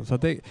pigg liksom. Så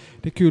att det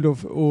är kul att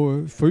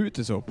få ut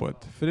det så på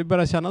ett. För det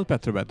börjar kännas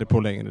bättre och bättre på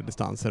längre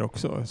distanser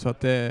också. Så att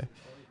det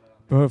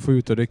behöver få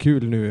ut, och det är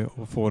kul nu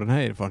att få den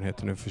här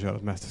erfarenheten nu för att köra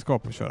ett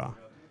mästerskap och köra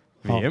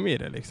VM i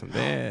det liksom.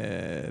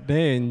 Det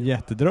är en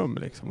jättedröm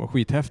liksom, och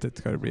skithäftigt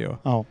ska det bli.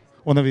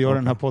 Och när vi gör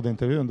den här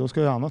poddintervjun, då ska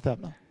ju Anna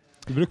tävla.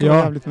 Du brukar vara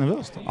jävligt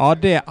nervös då. Ja,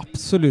 det är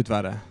absolut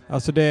värre.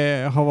 Alltså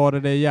det har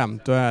varit det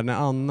jämt och är när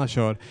Anna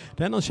kör.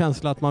 Det är någon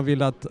känsla att man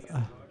vill att...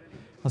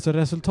 Alltså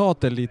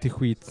resultatet är lite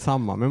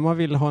skitsamma, men man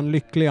vill ha en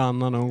lycklig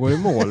Anna när hon går i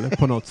mål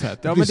på något sätt.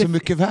 Ja, det blir så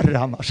mycket värre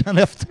annars än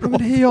efteråt. Men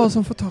det är jag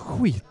som får ta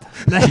skit.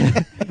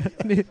 Nej,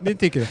 ni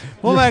tycker det.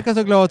 Hon verkar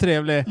så glad och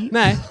trevlig.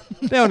 Nej,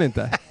 det är hon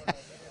inte.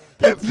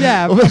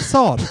 Jävla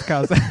sart kan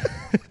jag säga.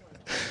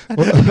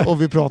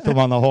 och vi pratar om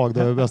Anna Haag,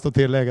 det är bäst att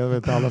tillägga, det vet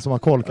inte alla som har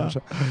koll kanske.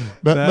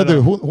 Men du,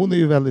 hon är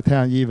ju väldigt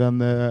hängiven.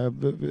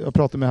 Jag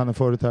pratade med henne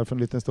förut här för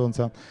en liten stund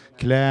sedan.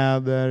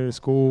 Kläder,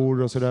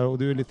 skor och sådär, och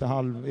du är lite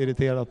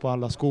halvirriterad på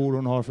alla skor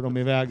hon har för de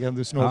är i vägen,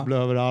 du snubblar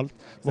överallt.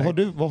 Vad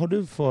har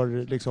du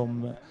för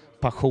liksom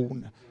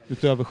passion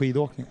utöver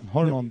skidåkningen?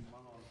 Har du någon?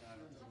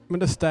 Men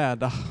det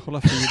städa,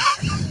 hålla frid.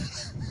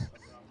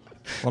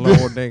 Hålla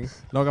ordning,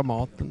 laga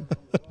maten.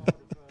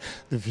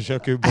 Du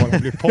försöker ju bara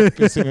bli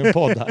poppis i min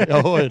podd här.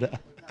 Jag hör ju det.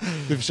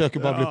 Du försöker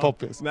bara bli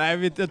poppis.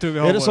 Nej, jag tror vi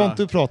har är det sånt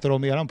du pratar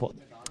om i eran podd?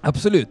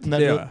 Absolut, när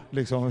det du, gör jag.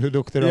 Liksom, hur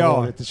duktig du har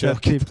varit i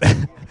köket.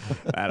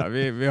 Nej då,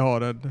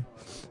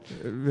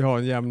 vi har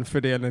en jämn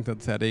fördelning,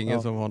 att säga. Det är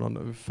ingen som har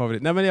någon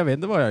favorit. Nej, men jag vet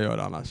inte vad jag gör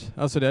annars.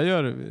 Alltså det jag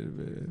gör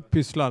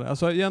pysslar.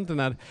 Alltså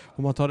egentligen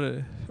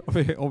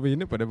om vi är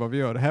inne på det, vad vi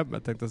gör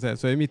hemmet, tänkte jag säga,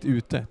 så är mitt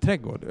ute,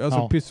 trädgård.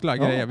 Alltså pyssla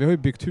grejer. Vi har ju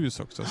byggt hus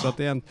också, så att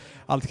det är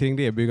allt kring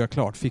det, bygga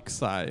klart,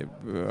 fixa,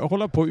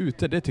 hålla på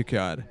ute, det tycker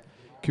jag är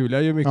kul.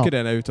 Jag gör mycket det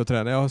när jag är ute och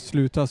tränar. Jag har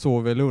slutat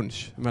sova vid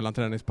lunch mellan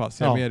träningspass.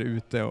 Jag är mer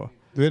ute och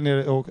du är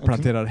nere och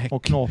planterar häck.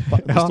 Och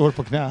knåpar. Du står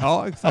på knä.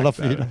 Ja, exakt. Alla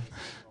 4.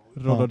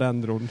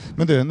 Rhododendron.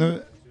 Men du,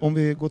 nu om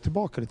vi går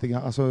tillbaka lite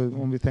grann, alltså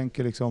om vi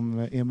tänker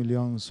liksom Emil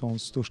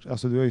Jönssons största,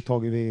 alltså du har ju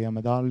tagit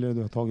VM-medaljer,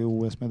 du har tagit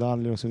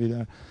OS-medaljer och så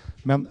vidare.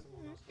 Men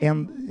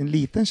en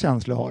liten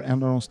känsla har,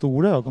 en av de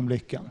stora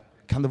ögonblicken,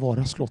 kan det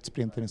vara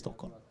slottsprinten i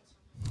Stockholm?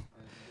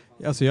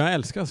 Alltså jag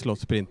älskar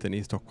slottsprinten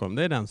i Stockholm,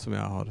 det är den som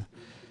jag har.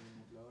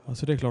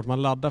 Alltså det är klart,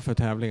 man laddar för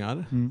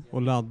tävlingar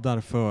och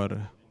laddar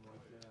för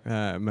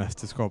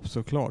mästerskap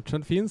såklart.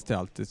 Sen finns det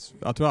alltid,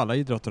 jag tror alla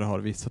idrottare har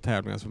vissa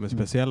tävlingar som är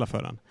speciella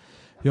för en.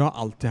 Jag har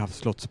alltid haft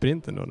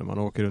slottsprinten då när man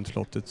åker runt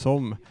slottet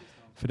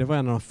för det var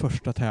en av de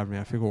första tävlingarna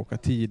jag fick åka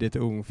tidigt,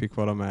 ung, fick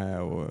vara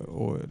med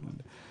och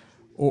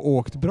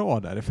åkt bra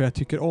där. För jag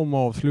tycker om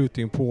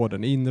avslutningen på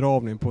den,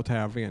 inramningen på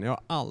tävlingen. Jag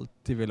har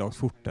alltid velat åka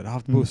fort där. Jag har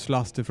haft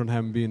busslaster från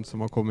hembyn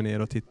som har kommit ner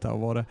och tittat och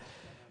varit.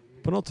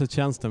 På något sätt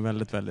känns den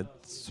väldigt,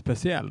 väldigt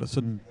speciell.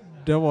 Så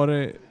det har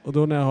varit, och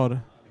då när jag har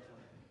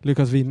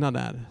lyckats vinna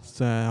där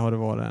så har det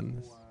varit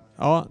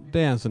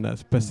det är en sån där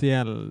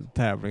speciell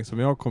tävling som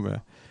jag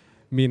kommer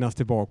minnas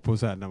tillbaka på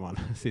sen när man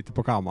sitter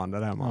på kammaren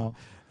där hemma.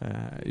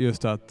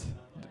 Just att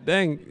det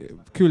är en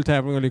kul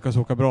tävling och lyckas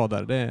åka bra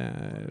där.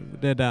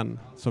 Det är den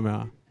som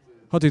jag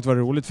har tyckt var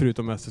roligt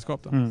förutom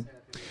mästerskap.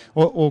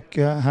 Och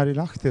här i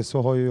Lahtis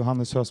så har ju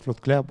Johannes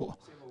Hösflot Kläbo.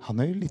 Han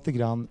har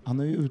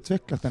ju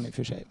utvecklat den i och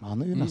för sig. Men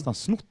han har ju nästan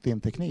snott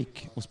din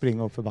teknik och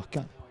springa upp för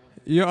backar.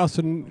 Ja,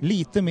 alltså,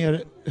 lite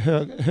mer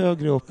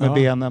högre upp med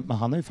benen, men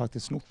han har ju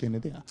faktiskt snott din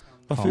idé.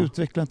 Varför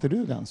utvecklar inte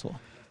du den så?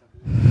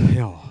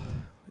 Ja,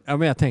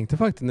 men jag tänkte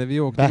faktiskt när vi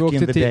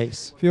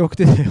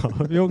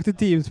åkte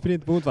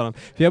teamsprint mot varandra.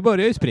 För jag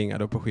började ju springa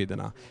då på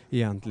skidorna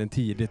egentligen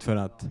tidigt för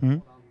att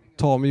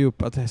ta mig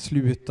upp, att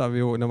sluta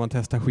när man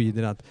testar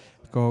skidor, att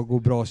det ska gå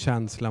bra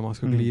känsla, man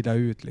ska glida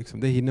ut liksom.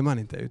 Det hinner man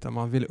inte, utan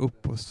man vill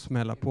upp och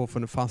smälla på för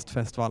en fast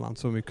fästvallan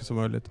så mycket som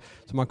möjligt,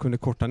 så man kunde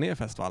korta ner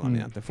fästvallan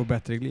egentligen, få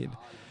bättre glid.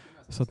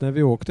 Så att när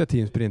vi åkte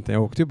teamsprinten,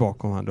 jag åkte ju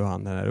bakom han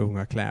den där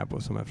unga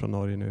Kläbo som är från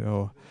Norge nu,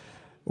 och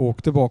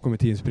åkte bakom i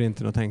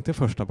teamsprinten och tänkte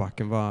första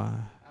backen,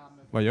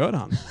 vad gör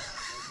han?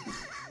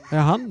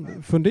 Han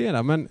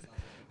funderar, men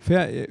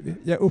för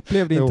jag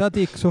upplevde inte att det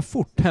gick så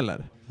fort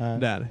heller.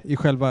 Där i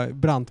själva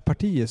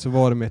brantpartiet så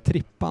var det med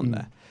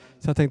trippande.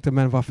 Så jag tänkte,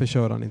 men varför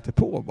kör han inte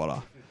på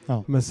bara?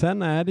 Men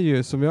sen är det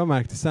ju, som jag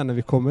märkte sen när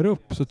vi kommer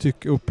upp, så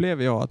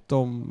upplever jag att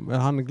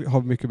han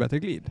har mycket bättre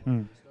glid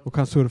och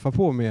kan surfa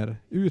på mer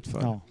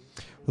utför.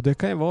 Och det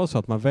kan ju vara så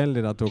att man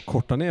väljer att då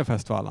korta ner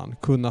fästvallan,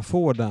 kunna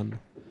få den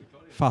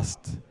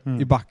fast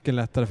i backen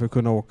lättare för att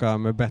kunna åka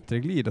med bättre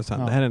glid. Och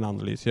sen, det här är en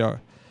analys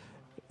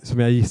som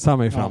jag gissar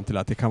mig fram till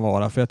att det kan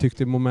vara. För jag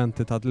tyckte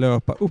momentet att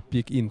löpa upp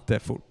gick inte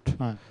fort.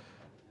 Nej.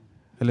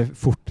 Eller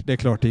fort, det är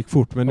klart det gick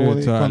fort, men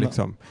nu så är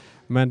liksom.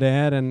 Men det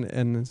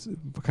är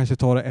kanske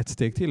tar det ett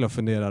steg till och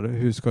funderar,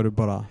 hur ska du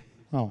bara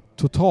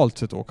totalt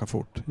sett åka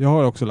fort? Jag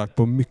har också lagt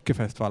på mycket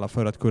fästvallar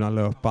för att kunna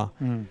löpa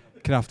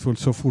kraftfullt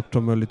så fort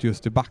som möjligt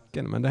just i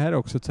backen. Men det här är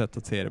också ett sätt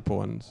att se det på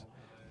en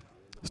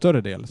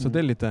större del. Så det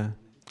är lite...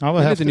 det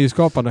är lite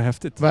nyskapande och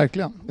häftigt.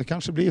 Verkligen. Det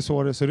kanske blir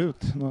så det ser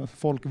ut.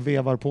 Folk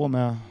vevar på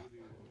med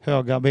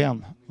höga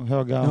ben,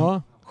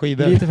 höga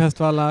skidor. Lite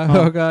festvalla,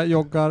 höga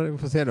joggar. Vi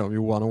får se om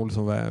Johan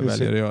Olsson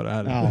väljer att göra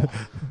det här. Ja,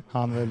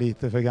 han är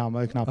lite för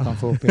gammal, knappt han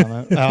får upp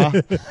igen. Ja.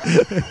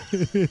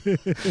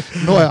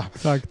 Nåja.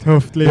 Exakt,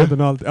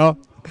 höftleden och allt. Ja.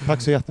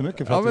 Tack så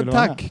jättemycket för att du ville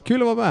vara med. Tack,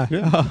 kul att vara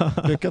med. Ja.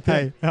 Lycka till.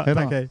 Hej. Ja,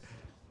 tack, hej.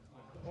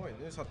 Oj,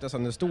 nu satt jag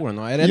sönder stolen.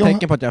 Är det ett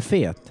tecken på att jag är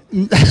fet?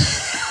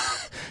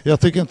 Jag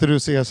tycker inte du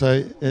ser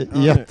så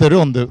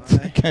jätterund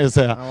ut, kan jag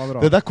säga. Ja,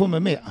 det där kommer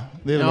med.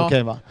 Det är väl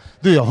okej, va?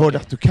 Du, jag hörde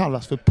att du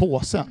kallas för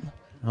påsen.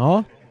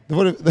 Ja. Det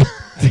var det.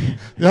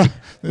 Ja,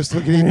 nu står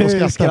Grip och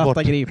skrattar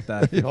bort. Grip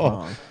där.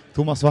 Ja.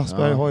 Thomas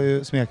Wassberg har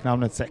ju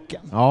smeknamnet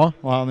Säcken. Ja.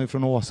 Och han är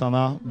från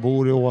Åsarna,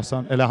 bor i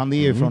Åsarna, eller han är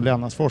ju från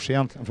Lennartsfors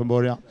egentligen från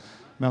början.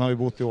 Men har ju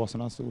bott i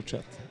Åsarna stort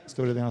sett,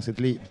 större delen av sitt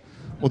liv.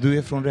 Och du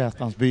är från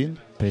Rätlandsbyn.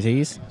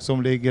 Precis.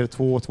 Som ligger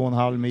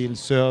 2,5 mil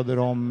söder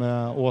om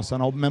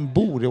Åsarna, men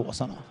bor i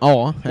Åsarna.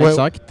 Ja,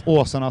 exakt. Och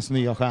Åsarnas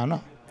nya stjärna.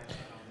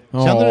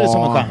 Känner du dig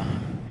som en stjärna?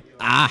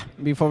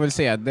 Vi får väl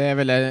se. Det är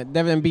väl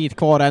en bit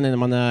kvar än när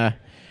man är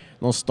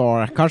någon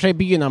star. Kanske i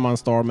byn är man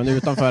star, men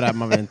utanför är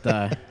man väl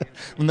inte.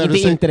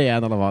 Inte det i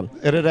alla fall.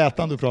 Är det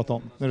Rätan du pratar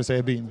om när du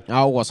säger byn?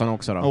 Ja, Åsarna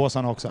också då.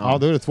 Åsarna också. Ja,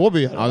 då är det 2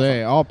 byar.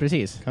 Ja,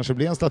 precis. Kanske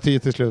blir en staty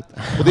till slut.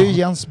 Och det är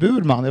Jens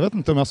Burman. Jag vet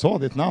inte om jag sa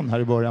ditt namn här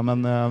i början,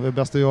 men det är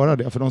bäst att göra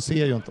det, för de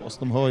ser ju inte oss.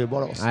 De hör ju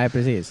bara oss. Nej,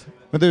 precis.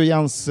 Men du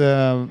Jens,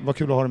 vad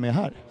kul att ha dig med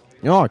här.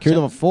 Ja,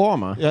 kul att få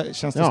med. Ja,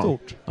 känns det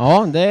stort?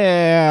 Ja, det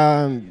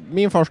är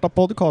min första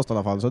podcast i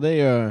alla fall, så det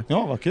är ju...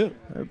 Ja, vad kul.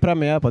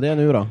 Premiär på det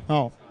nu då.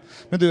 Ja.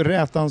 Men du,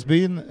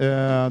 Rätansbyn,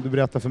 du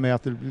berättade för mig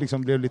att det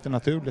liksom blev lite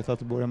naturligt att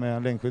du började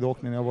med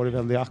längdskidåkning. Jag har varit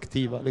väldigt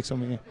aktiva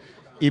liksom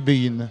i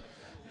byn.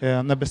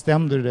 När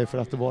bestämde du dig för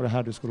att det var det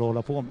här du skulle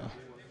hålla på med?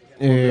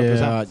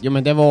 100%? Ja,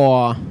 men det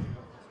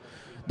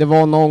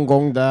var någon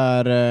gång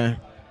där...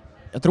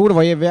 jag tror det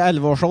var vid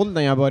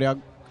 11-årsåldern jag började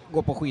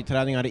gå på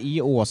skidträningar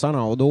i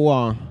Åsarna.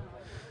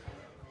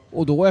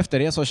 Och då efter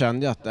det så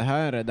kände jag att det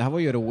här var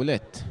ju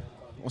roligt.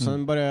 Och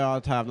sen började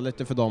jag tävla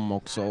lite för dem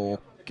också.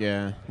 Och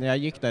när jag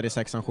gick där i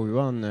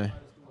 6-7,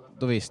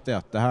 då visste jag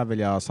att det här vill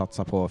jag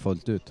satsa på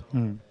fullt ut.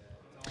 Mm.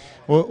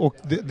 Och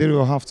det du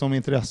har haft som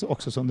intresse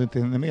också som du inte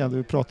hinner med,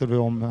 det pratade vi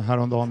om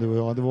häromdagen du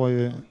och jag, det var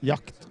ju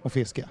jakt och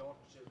fiske.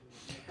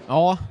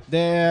 Ja, det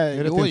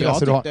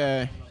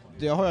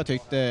har jag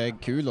tyckt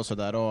är kul och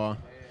sådär. Och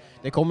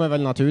det kommer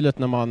väl naturligt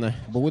när man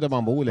bor där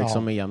man bor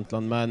liksom i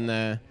Jämtland. Men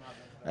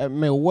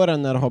med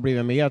åren när det har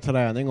blivit mer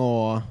träning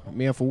och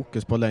mer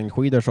fokus på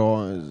längdskidor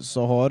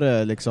så har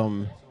det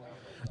liksom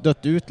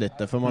dött ut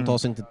lite, för man tar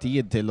sig inte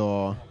tid till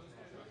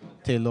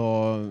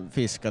att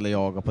fiska eller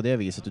jaga på det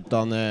viset,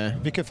 utan...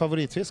 Vilket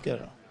favoritfiske är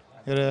det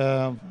då? Är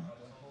det...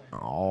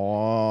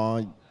 Ja...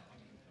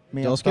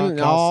 Meta,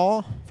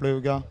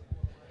 fluga?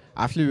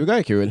 Ja, fluga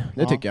är kul,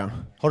 det tycker jag.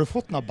 Har du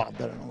fått några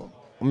baddare någon gång?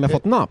 Om jag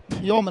fått napp?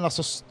 Ja, men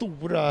alltså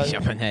stora... Ja,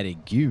 men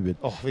herregud.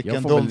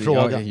 Vilken dum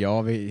fråga.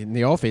 När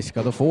jag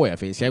fiskar, då får jag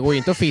fisk. Jag går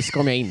inte att fiska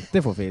om jag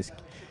inte får fisk.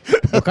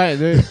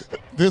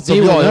 Du är som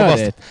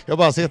jag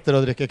bara sitter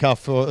och dricker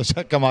kaffe och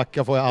käkar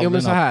macka, får jag aldrig. Jo,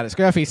 men så här,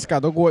 ska jag fiska,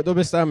 då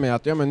bestämmer jag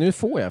att men nu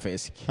får jag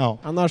fisk. Ja.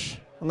 Annars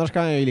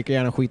kan jag ju lika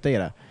gärna skita i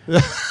det.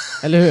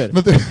 Eller hur?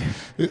 Men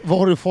var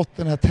har du fått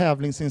den här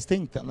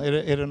tävlingsinstinkten?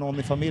 Är det någon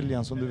i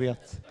familjen som du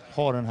vet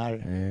har den här?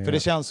 För det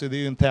känns ju, det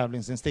är ju en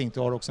tävlingsinstinkt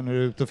du har också när du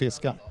är ute och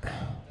fiskar.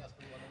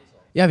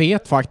 Jag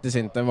vet faktiskt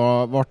inte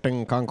vart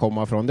den kan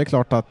komma ifrån. Det är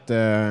klart att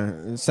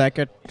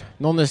säkert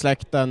någon i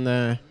släkten...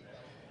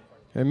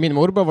 min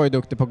morbror var ju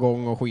duktig på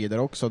gång och skidor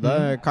också.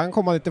 Det kan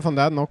komma lite från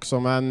den också,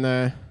 men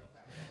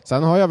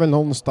sen har jag väl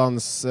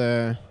någonstans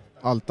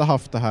alltid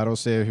haft det här och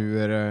se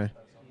hur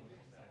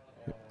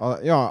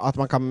att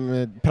man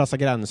kan pressa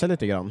gränser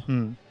lite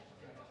grann.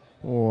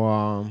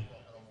 Och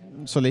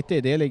så lite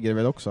i det ligger det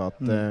väl också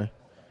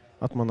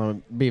att man har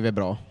blivit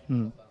bra.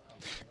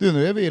 Du,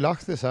 nu är vi i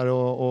Lahtis här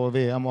och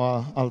VM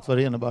och allt vad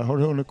det innebär. Har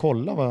du hunnit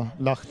kolla vad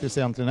Lahtis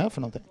egentligen är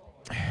för någonting?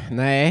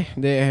 Nej,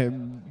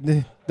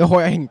 det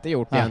har jag inte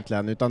gjort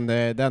egentligen, utan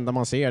det enda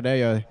man ser det är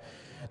ju,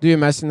 du är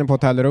mest inne på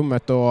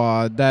hotellrummet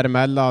och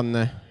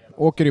däremellan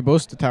åker du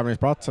buss till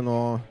tävlingsplatsen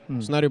och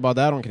så är det bara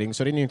där omkring,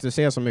 så det är ju inte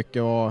se så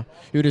mycket och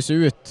hur det ser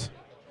ut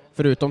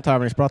förutom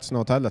tävlingsplatsen och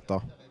hotellet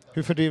då.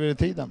 Hur fördriver du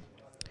tiden?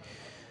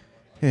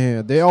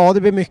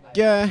 Det blir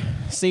mycket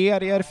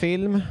serier,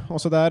 film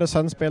och sådär, och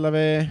sen spelar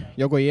vi,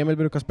 jag och Emil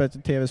brukar spela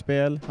ett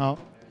tv-spel. Ja.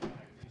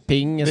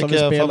 Ping som vi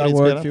spelar,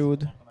 World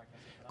Feud.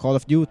 Call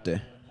of Duty.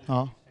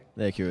 Ja.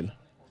 Det är kul.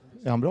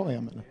 Är han bra,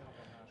 Emil?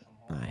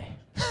 Nej.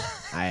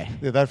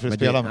 Det är därför du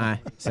spelar med.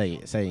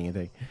 Nej, säg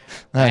ingenting.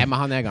 Nej, men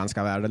han är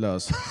ganska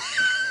värdelös.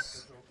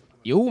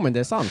 Jo, men det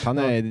är sant. Han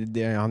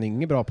är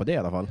inget bra på det i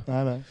alla fall.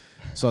 Nej.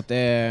 Så att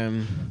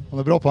han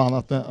är bra på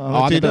annat. Han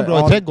är tydligen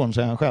bra i trädgården,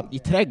 säger han själv. I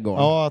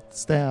trädgården? Ja, att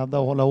städa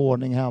och hålla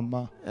ordning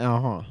hemma.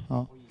 Jaha.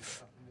 Ja.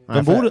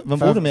 Vem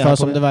bor du med? För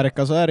som det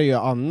verkar så är det ju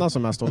Anna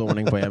som är stått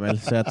ordning på Emil.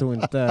 Så jag tror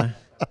inte...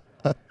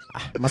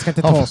 Man ska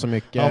inte ta så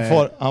mycket...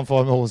 Han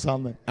får med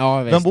osanning.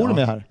 Ja, vem bor du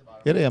med här?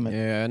 Är det Emil?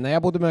 Nej,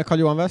 jag bodde med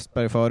Carl-Johan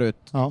Westberg förut.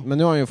 Ja. Men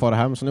nu har han ju farit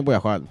hem, så nu bor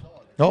jag själv.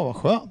 Ja, vad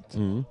skönt.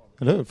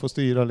 Eller hur? Få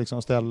styra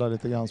liksom, ställa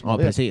lite grann som man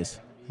vet.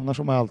 Precis. Annars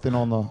har man alltid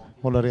någon att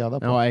hålla reda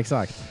på. Ja,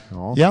 exakt.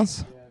 Ja.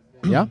 Jens,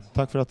 ja.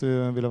 Tack för att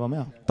du ville vara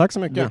med. Tack så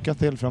mycket. Lycka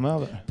till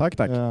framöver. Tack.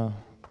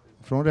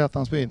 Från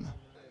Rätansbyn.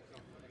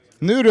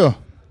 Nu då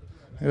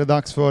är det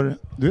dags för...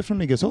 Du är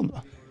från Iggesund,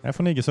 va? Jag är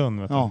från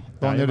Iggesund. Ja,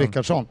 Daniel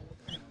Rickardsson.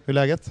 Hur är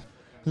läget?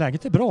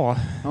 Läget är bra.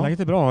 Ja. Läget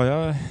är bra.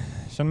 Jag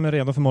känner mig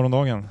redo för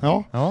morgondagen.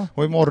 Ja,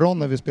 och imorgon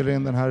när vi spelar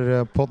in den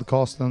här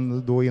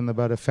podcasten, då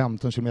innebär det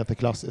 15 km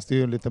klassiskt. Det är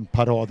ju en liten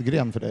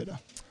paradgren för dig där.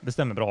 Det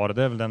stämmer bra.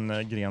 Det är väl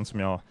den gren som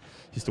jag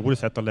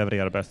historiskt sett har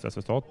levererat bäst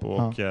resultat på.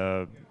 Och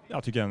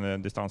jag tycker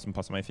en distans som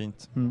passar mig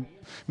fint. Mm.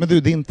 Men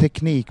du, din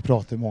teknik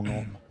pratar många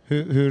om.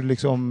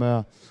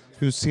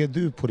 Hur ser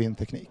du på din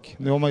teknik?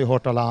 Nu har man ju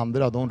hört alla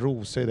andra, de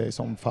rosar dig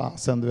som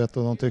fasen, du vet,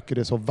 och de tycker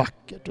det är så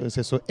vackert och det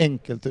ser så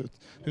enkelt ut.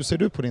 Hur ser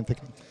du på din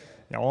teknik?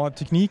 Ja,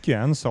 teknik är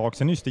en sak,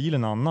 sen är ju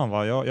stilen en annan.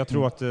 Va? Jag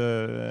tror att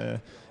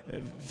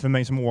för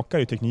mig som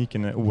åkare är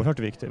tekniken oerhört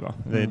viktig. Va?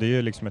 Det är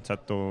ju liksom ett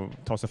sätt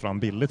att ta sig fram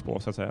billigt på,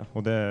 så att säga.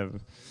 Och det är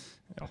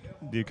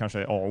ju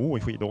kanske A och O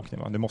i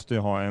skidåkning. Va? Det måste ju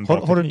ha en bra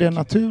teknik. Har du det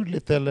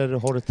naturligt eller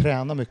har du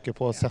tränat mycket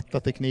på att sätta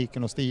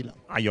tekniken och stilen?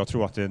 Ja, jag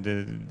tror att det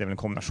är väl en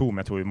kombination, men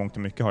jag tror att mångt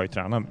och mycket har jag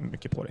tränat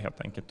mycket på det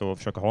helt enkelt. Och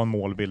försöka ha en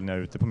målbild när jag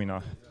är ute på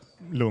mina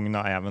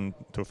lugna, även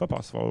tuffa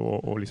pass. Va?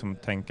 Och liksom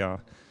tänka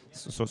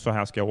så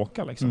här ska jag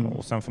åka liksom.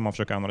 Och sen får man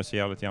försöka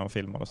analysera lite grann och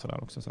filma och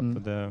sådär också. Så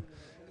att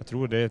jag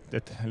tror det är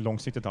ett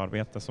långsiktigt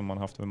arbete som man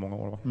har haft över många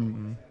år. Va?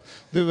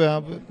 Du,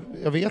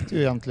 jag vet ju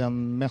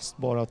egentligen mest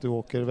bara att du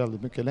åker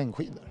väldigt mycket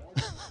längdskidor.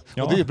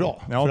 Ja. Och det är ju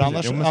bra, ja, för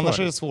annars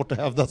är det svårt att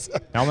hävda sig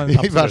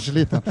i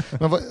världseliten.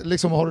 Men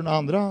liksom, har du några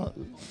andra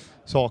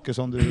saker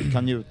som du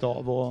kan njuta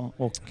av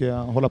och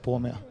hålla på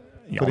med?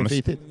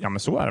 Ja, men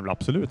så är det väl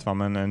absolut. Va?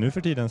 Men nu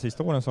för tiden,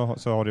 sista åren,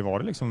 så har det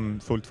varit liksom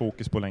fullt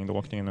fokus på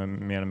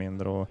längdåkningen mer eller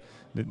mindre. Och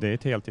det är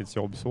ett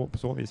heltidsjobb på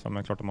så vis. Va?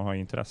 Men klart att man har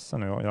intresse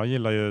nu. Jag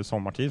gillar ju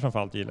sommartid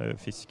framförallt, gillar ju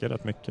fiske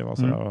rätt mycket.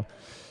 Va?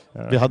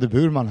 Vi hade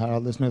Burman här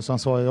alldeles nyss. Han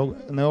sa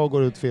när jag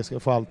går ut fisk,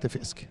 jag får alltid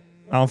fisk.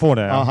 Ja, han får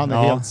det. Ja, han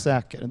är helt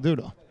säker. Du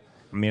då?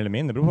 Mer eller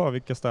mindre, det beror på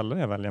vilka ställen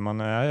jag väljer.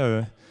 Man är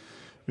ju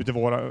ute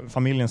i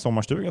familjens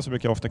sommarstuga så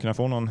brukar jag ofta kunna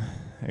få någon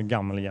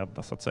gammal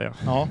gädda, så att säga.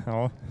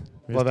 Ja.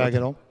 Vad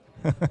väger de?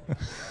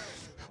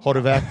 Har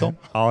du vägt dem?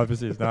 Ja,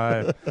 precis.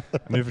 Nej,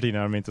 nu för tiden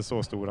är de inte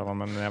så stora, va?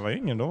 Men när jag var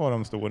yngre då var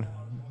de stor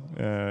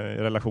i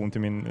relation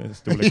till min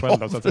storlek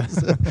själv. Så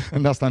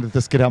att nästan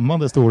lite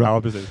skrämmande stora.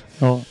 Ja, precis.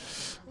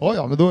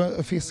 Ja, men då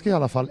fiskar i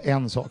alla fall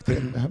en sak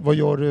till. Vad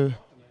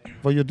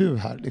gör du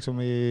här? Liksom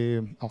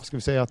ska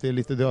vi säga att det är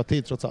lite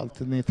dödtid trots allt.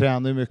 Ni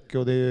tränar ju mycket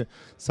och det är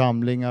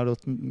samlingar och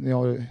ni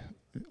har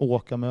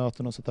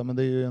åkarmöten och sånt där. Men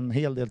det är ju en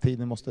hel del tid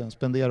ni måste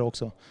spendera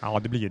också. Ja,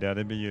 det blir ju det.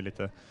 Det blir ju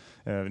lite...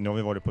 Nu har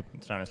vi varit på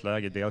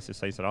träningsläger, dels i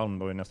Seiseralm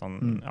då i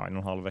nästan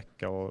 1,5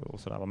 vecka och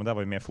sådär. Men det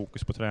var ju mer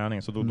fokus på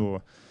träning, så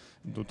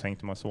då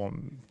tänkte man så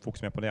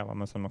fokus mer på det. Va?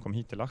 Men sen man kom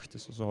hit till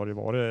Lahtis så har det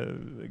varit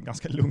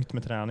ganska lugnt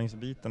med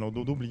träningsbiten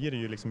och då blir det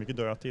ju liksom mycket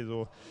dödtid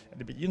och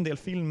det blir en del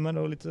filmer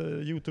och lite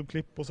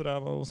YouTube-klipp och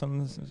sådär. Och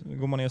sen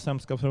går man ner i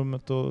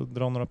sämskapsrummet och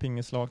drar några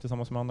pingeslag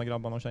tillsammans med andra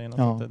grabbarna och tjejerna.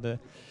 Ja. Så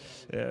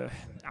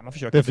man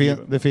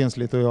försöker det finns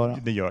lite att göra.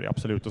 Det gör det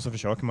absolut, och så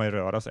försöker man ju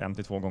röra sig 1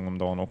 till 2 gånger om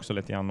dagen också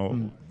lite grann och,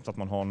 så att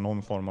man har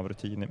någon form av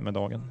rutin med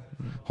dagen.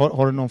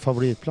 Har du någon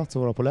favoritplats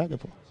att vara på läger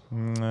på?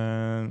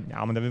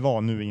 Ja, men det vi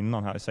var nu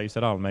innan här,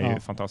 Seiseralm är ju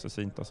fantastiskt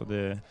fint. Alltså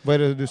vad är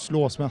det du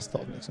slås mest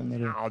av?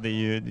 Liksom, Ja, det är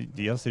ju,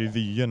 dels är det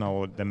vyerna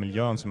och den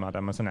miljön som är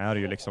där, men sen är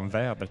det ju liksom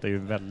vädret, det är ju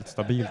väldigt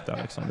stabilt där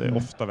liksom. Det är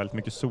ofta väldigt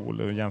mycket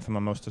sol, och jämför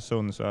man med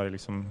Östersund så är det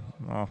liksom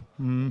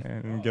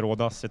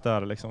grådassigt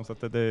där liksom, så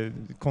att det är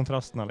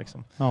kontrasterna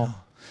liksom. Ja.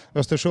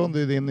 Östersund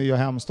är din nya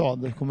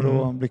hemstad, kommer du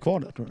att bli kvar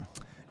där, tror du?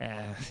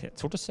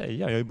 Svårt att säga,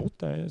 jag har ju bott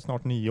där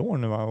snart 9 år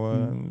nu, va? Och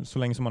så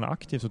länge som man är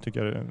aktiv så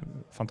tycker jag det är en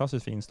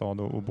fantastiskt fin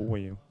stad att bo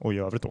i, och i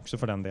övrigt också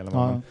för den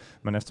delen.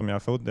 Men eftersom jag är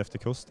född efter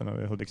kusten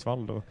och i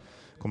Hudiksvall och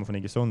kommer från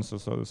Iggesund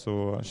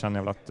så känner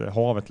jag väl att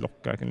havet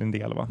lockar en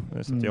del, va?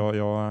 Så att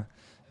jag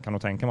kan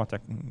nog tänka mig att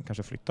jag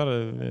kanske flyttar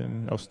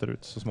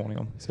österut så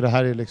småningom. Så det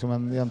här är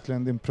liksom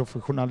egentligen din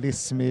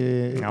professionalism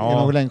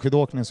inom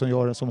längdskidåkning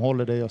som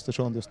håller dig i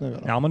Östersund just nu?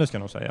 Eller? Ja, men det ska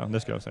jag nog säga. Det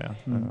ska jag säga.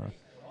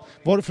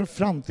 Vad är det för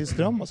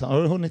framtidsdrömmar?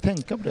 Har du hunnit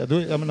tänka på det?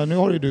 Jag menar, nu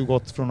har ju du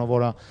gått från att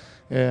vara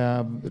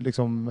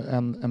liksom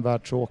en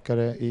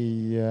världsåkare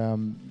i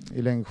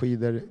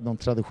längdskidor, de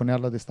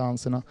traditionella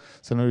distanserna.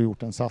 Sen har du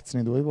gjort en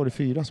satsning. Du har ju varit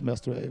 4 som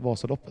bäst i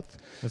Vasaloppet.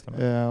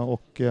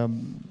 Och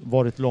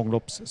varit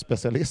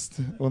långloppsspecialist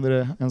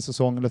under en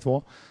säsong eller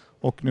 2.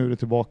 Och nu är du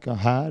tillbaka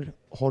här.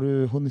 Har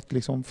du hunnit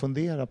liksom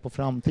fundera på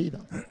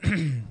framtiden?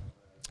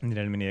 När det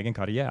gäller min egen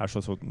karriär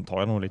så tar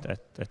jag nog lite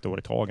ett år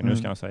i taget nu,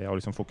 ska jag säga, och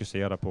liksom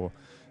fokusera på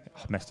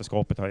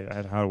mästerskapet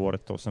det här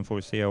året och sen får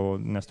vi se,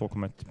 och nästa år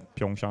kommer ett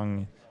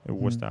Pyeongchang i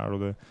OS där,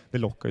 och det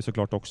lockar ju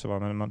såklart också, va?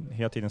 Men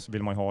hela tiden så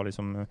vill man ju ha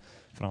liksom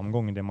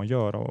framgång i det man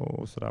gör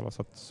och sådär, va?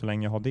 Så att så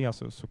länge jag har det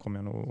så kommer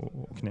jag nog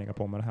att knega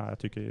på med det här. Jag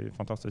tycker det är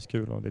fantastiskt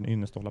kul och det är en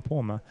ynnest att hålla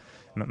på med.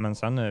 Men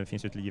sen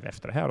finns ju ett liv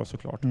efter det här och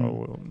såklart.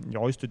 Och jag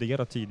har ju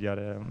studerat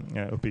tidigare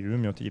uppe i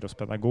Umeå till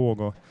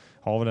idrottspedagog och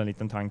har väl en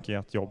liten tanke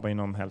att jobba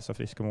inom hälsa,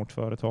 frisk och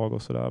motföretag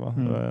och sådär, va?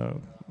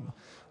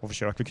 Och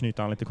försöker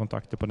knyta an lite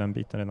kontakter på den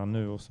biten redan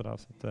nu och sådär.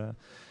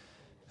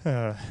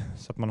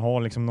 Så att man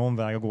har liksom någon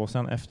väg att gå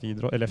sen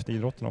efter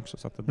idrotten också.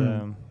 Så att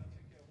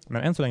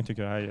men än så länge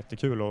tycker jag det här är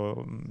jättekul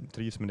och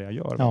trivs med det jag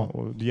gör. Ja.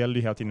 Och det gäller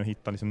ju hela tiden att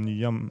hitta liksom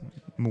nya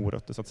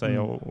morötter så att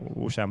säga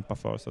och kämpa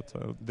för. Så att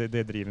det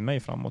driver mig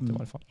framåt i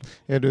varje fall.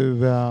 Är du,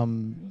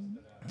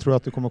 tror du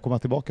att du kommer komma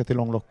tillbaka till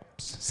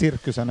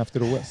långloppscirkusen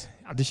efter OS?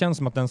 Ja, det känns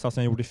som att den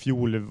satsen jag gjorde i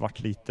fjol varit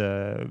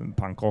lite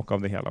pannkaka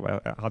av det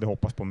hela. Jag hade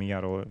hoppats på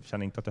mer och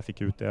kände inte att jag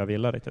fick ut det jag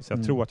ville riktigt. Så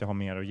jag tror att jag har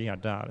mer att ge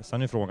där.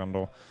 Sen är frågan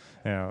då,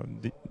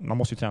 man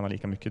måste ju träna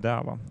lika mycket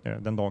där, va?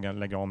 Den dagen jag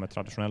lägger av med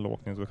traditionell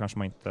åkning så kanske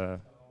man inte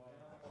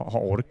ha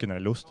orken eller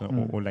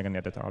lusten och lägga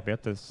ner det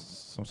arbete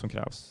som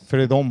krävs. För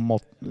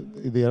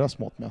i deras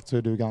mått mätt så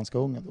är du ganska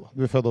ung då.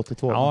 Du är född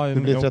 82. Ja,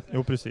 du blir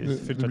jo,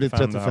 precis. Du blir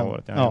 35 det här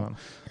året. Ja.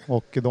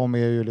 Och de är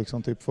ju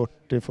liksom typ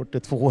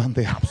 40-42 en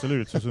del.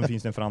 Absolut, så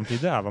finns det en framtid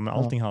där. Men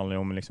allting handlar ju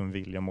om liksom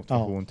vilja och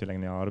motivation till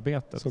längre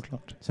arbetet.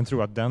 Såklart. Sen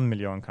tror jag att den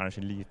miljön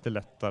kanske är lite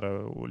lättare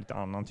och lite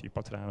annan typ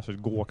av träning. Så det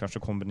går kanske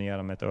att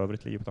kombinera med ett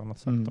övrigt liv på ett annat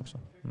sätt också.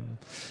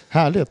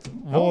 Härligt.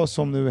 Vad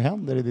som nu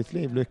händer i ditt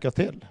liv, lycka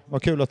till.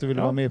 Vad kul att du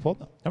ville vara med i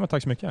podden. Ja, men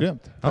tack så mycket.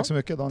 Grymt. Tack så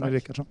mycket, Daniel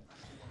Rickardsson.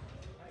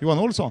 Johan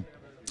Olsson.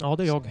 Ja,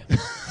 det är jag.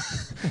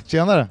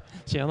 Tjenare.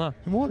 Tjena.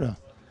 Hur mår du?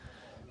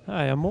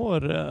 Ja, jag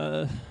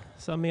mår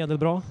så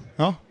medelbra.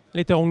 Ja.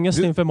 Lite ångest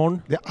inför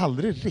imorgon. Det är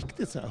aldrig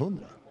riktigt så här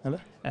 100,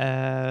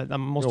 eller? Man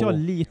måste ju ha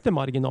lite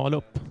marginal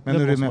upp. Men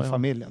när du är med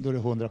familjen, då är det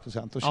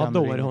 100%. Ja,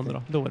 då är det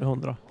 100. Då är det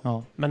 100.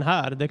 Ja. Men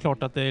här, det är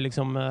klart att det är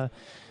liksom...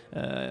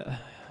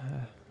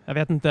 jag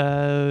vet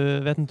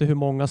inte hur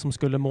många som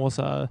skulle må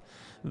så här,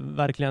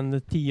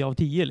 verkligen 10 av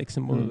 10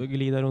 liksom, och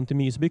glida runt i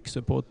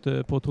mysbyxor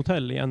på ett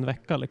hotell i en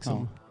vecka.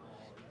 Liksom. Ja.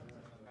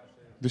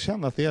 Du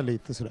känner att det är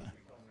lite sådär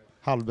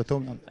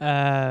halvbetungande?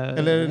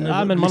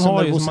 Eller men man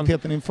har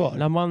nervositeten inför?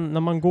 När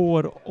man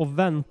går och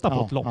väntar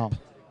på ett lopp,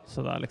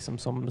 sådär, liksom,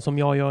 som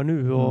jag gör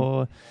nu,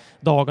 och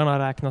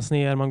dagarna räknas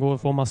ner, man går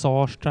och får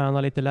massage,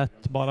 tränar lite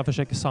lätt, bara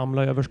försöker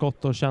samla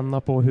överskott och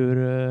känna på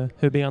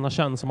hur benen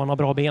känns, om man har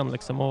bra ben.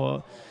 Liksom,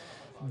 och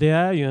det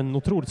är ju en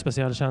otroligt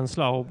speciell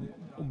känsla och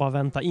bara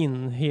vänta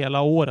in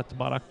hela året,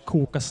 bara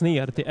kokas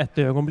ner till ett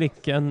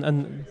ögonblick.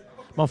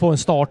 Man får en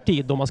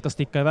starttid då man ska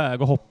sticka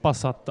iväg och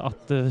hoppas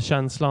att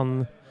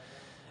känslan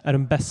är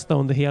den bästa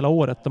under hela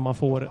året, då man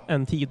får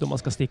en tid då man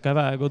ska sticka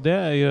iväg. Och det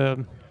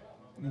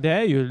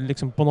är ju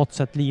liksom på något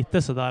sätt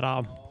lite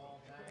sådär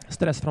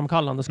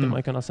stressframkallande skulle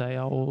man kunna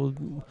säga.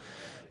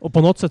 Och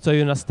på något sätt så är ju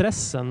den där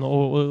stressen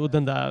och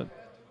den där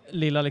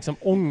lilla liksom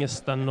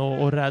ångesten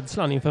och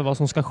rädslan inför vad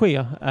som ska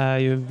ske är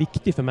ju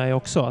viktig för mig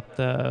också. Att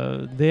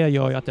det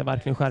gör ju att jag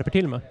verkligen skärper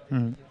till mig.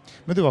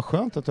 Men det var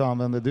skönt att du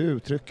använde det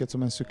uttrycket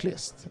som en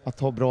cyklist, att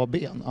ha bra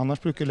ben.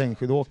 Annars brukar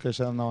längdskidåkare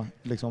känna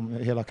liksom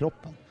hela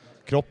kroppen.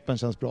 Kroppen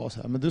känns bra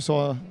så här. Men du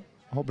sa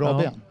ha bra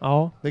ben.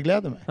 Ja. Det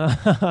gläder mig.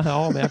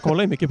 Ja, men jag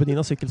kollar ju mycket på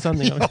dina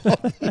cykelsändningar.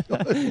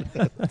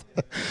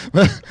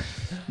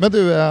 men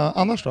du,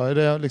 annars då? Är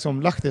det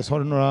liksom Lahtis? Har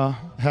du några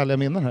härliga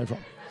minnen härifrån?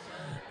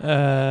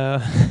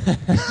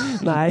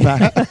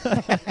 Nej.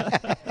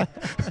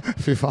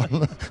 Fy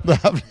fan, det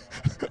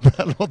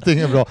här låter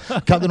inget bra.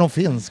 Kan du någon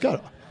finska då?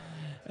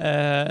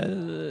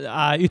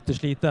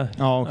 Ytterst lite.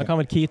 Ja, okay. Jag kan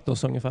väl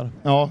kitos ungefär.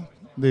 Ja,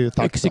 det är ju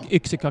tack.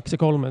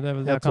 Yxikaxikolme, det är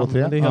väl det jag kan. Det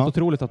är helt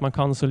otroligt att man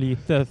kan så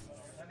lite.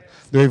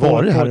 Du har ju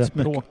varit här rätt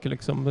mycket.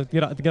 Liksom.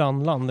 Ett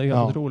grannland, det är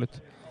helt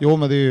otroligt. Jo,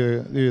 men det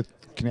är ju ett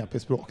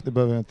knepigt språk. Det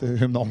behöver vi inte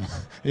hymna om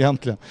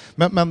egentligen.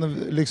 Men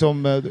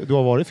liksom, du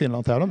har varit i Finland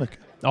och tävlat mycket?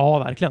 Ja,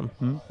 verkligen.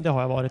 Det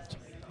har jag varit.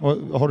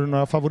 Och har du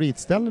några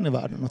favoritställen i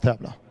världen att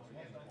tävla?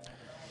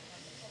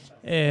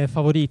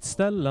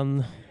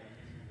 Favoritställen?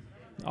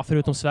 Ja,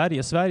 förutom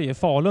Sverige.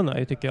 Falun är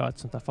ju, tycker jag, ett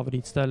sånt där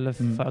favoritställe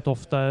för att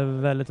ofta är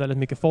väldigt, väldigt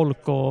mycket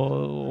folk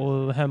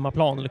och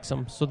hemmaplan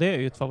liksom. Så det är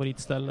ju ett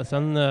favoritställe.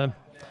 Sen,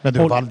 men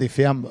du, Val di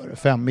Fiemme,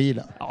 5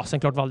 milen? Ja, sen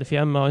klart Val di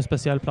Fiemme har en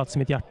speciell plats i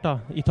mitt hjärta.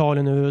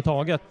 Italien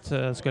överhuvudtaget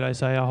skulle jag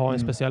säga har en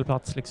speciell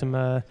plats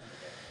liksom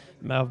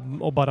med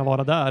att bara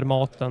vara där,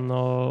 maten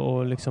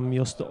och liksom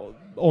just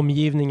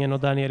omgivningen, och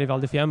där nere i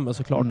Val di Fiemme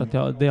så klart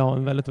att det har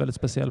en väldigt, väldigt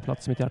speciell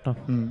plats i mitt hjärta.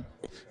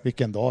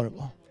 Vilken dag det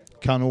var.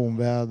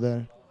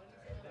 Kanonväder.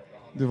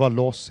 Du var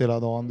loss hela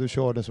dagen. Du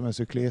körde som en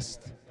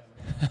cyklist.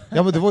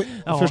 Ja, men det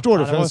var, förstår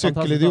du, för en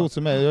cykelidiot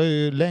som jag är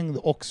ju längd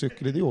och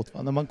cykelidiot.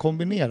 Va? När man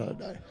kombinerar det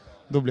där,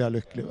 då blir jag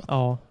lycklig.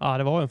 Va? Ja,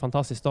 det var en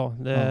fantastisk dag.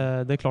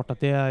 Det är klart att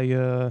det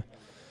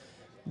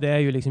är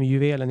ju liksom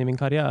juvelen i min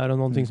karriär och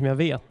någonting som jag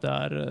vet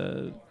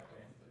är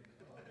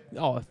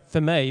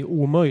för mig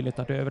omöjligt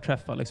att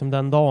överträffa liksom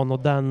den dagen och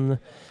den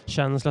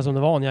känsla som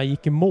det var när jag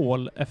gick i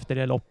mål efter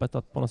det loppet,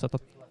 att på något sätt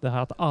att det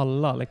här att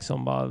alla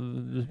liksom bara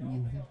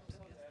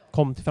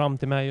kom fram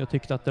till mig och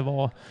tyckte att det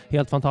var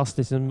helt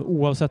fantastiskt.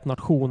 Oavsett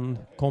nation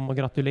kom och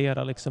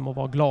gratulera liksom och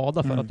var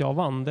glada för att jag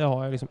vann. Det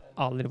har jag liksom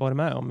aldrig varit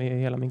med om i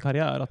hela min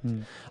karriär.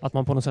 Att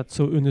man på något sätt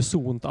så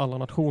unisont alla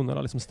nationer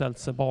har liksom ställt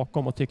sig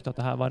bakom och tyckte att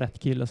det här var rätt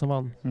kille som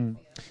vann.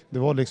 Det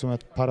var liksom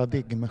ett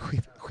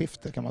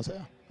paradigmskifte kan man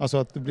säga. Alltså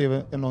att det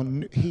blev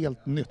något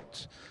helt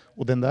nytt.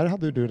 Och den där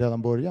hade du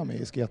redan börjat med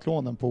i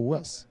skiathlonen på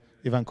OS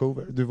i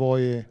Vancouver. Du var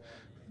i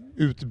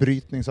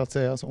utbrytning så att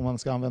säga, om man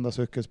ska använda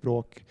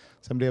cykelspråk.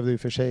 Sen blev det ju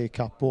för sig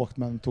kappåkt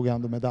men tog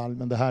ändå medalj.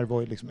 Men det här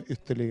var ju liksom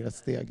ytterligare ett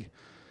steg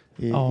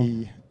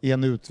i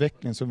en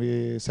utveckling som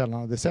vi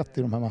sällan hade sett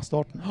i de här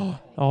massstarterna.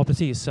 Ja,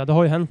 precis. Ja, det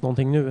har ju hänt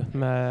någonting nu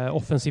med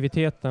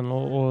offensiviteten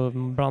och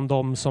bland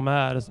de som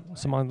är,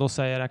 som man då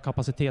säger, är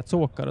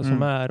kapacitetsåkare,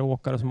 som är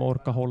åkare som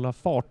orkar hålla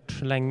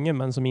fart länge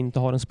men som inte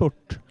har en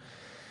spurt.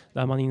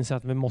 Där man inser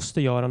att vi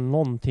måste göra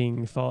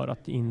någonting för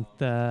att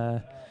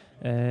inte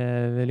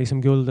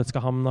liksom guldet ska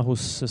hamna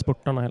hos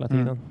spurtarna hela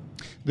tiden.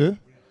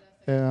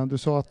 Du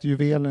sa att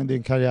juvelen i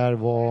din karriär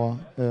var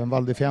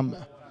Val di Fiemme.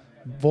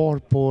 Var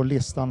på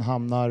listan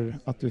hamnar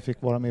att du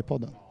fick vara med i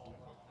podden?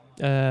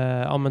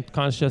 Ja, men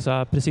kanske så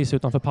här, precis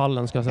utanför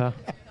pallen ska jag säga.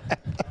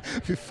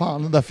 Fy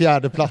fan, den där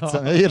fjärde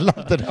platsen. Jag gillar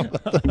inte den.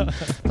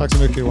 Tack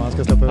så mycket Johan, jag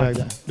ska släppa iväg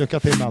dig. Lycka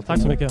till med allt. Tack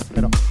så mycket.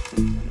 Hej då.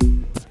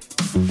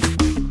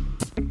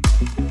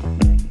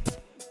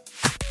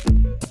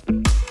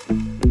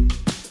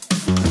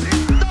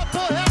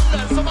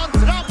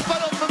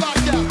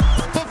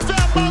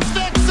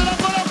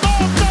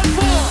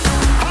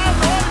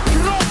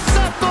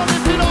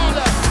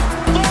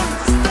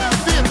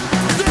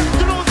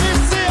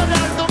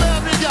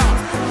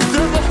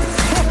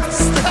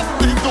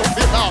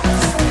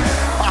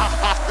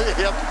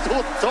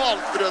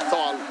 Totalt brutalt.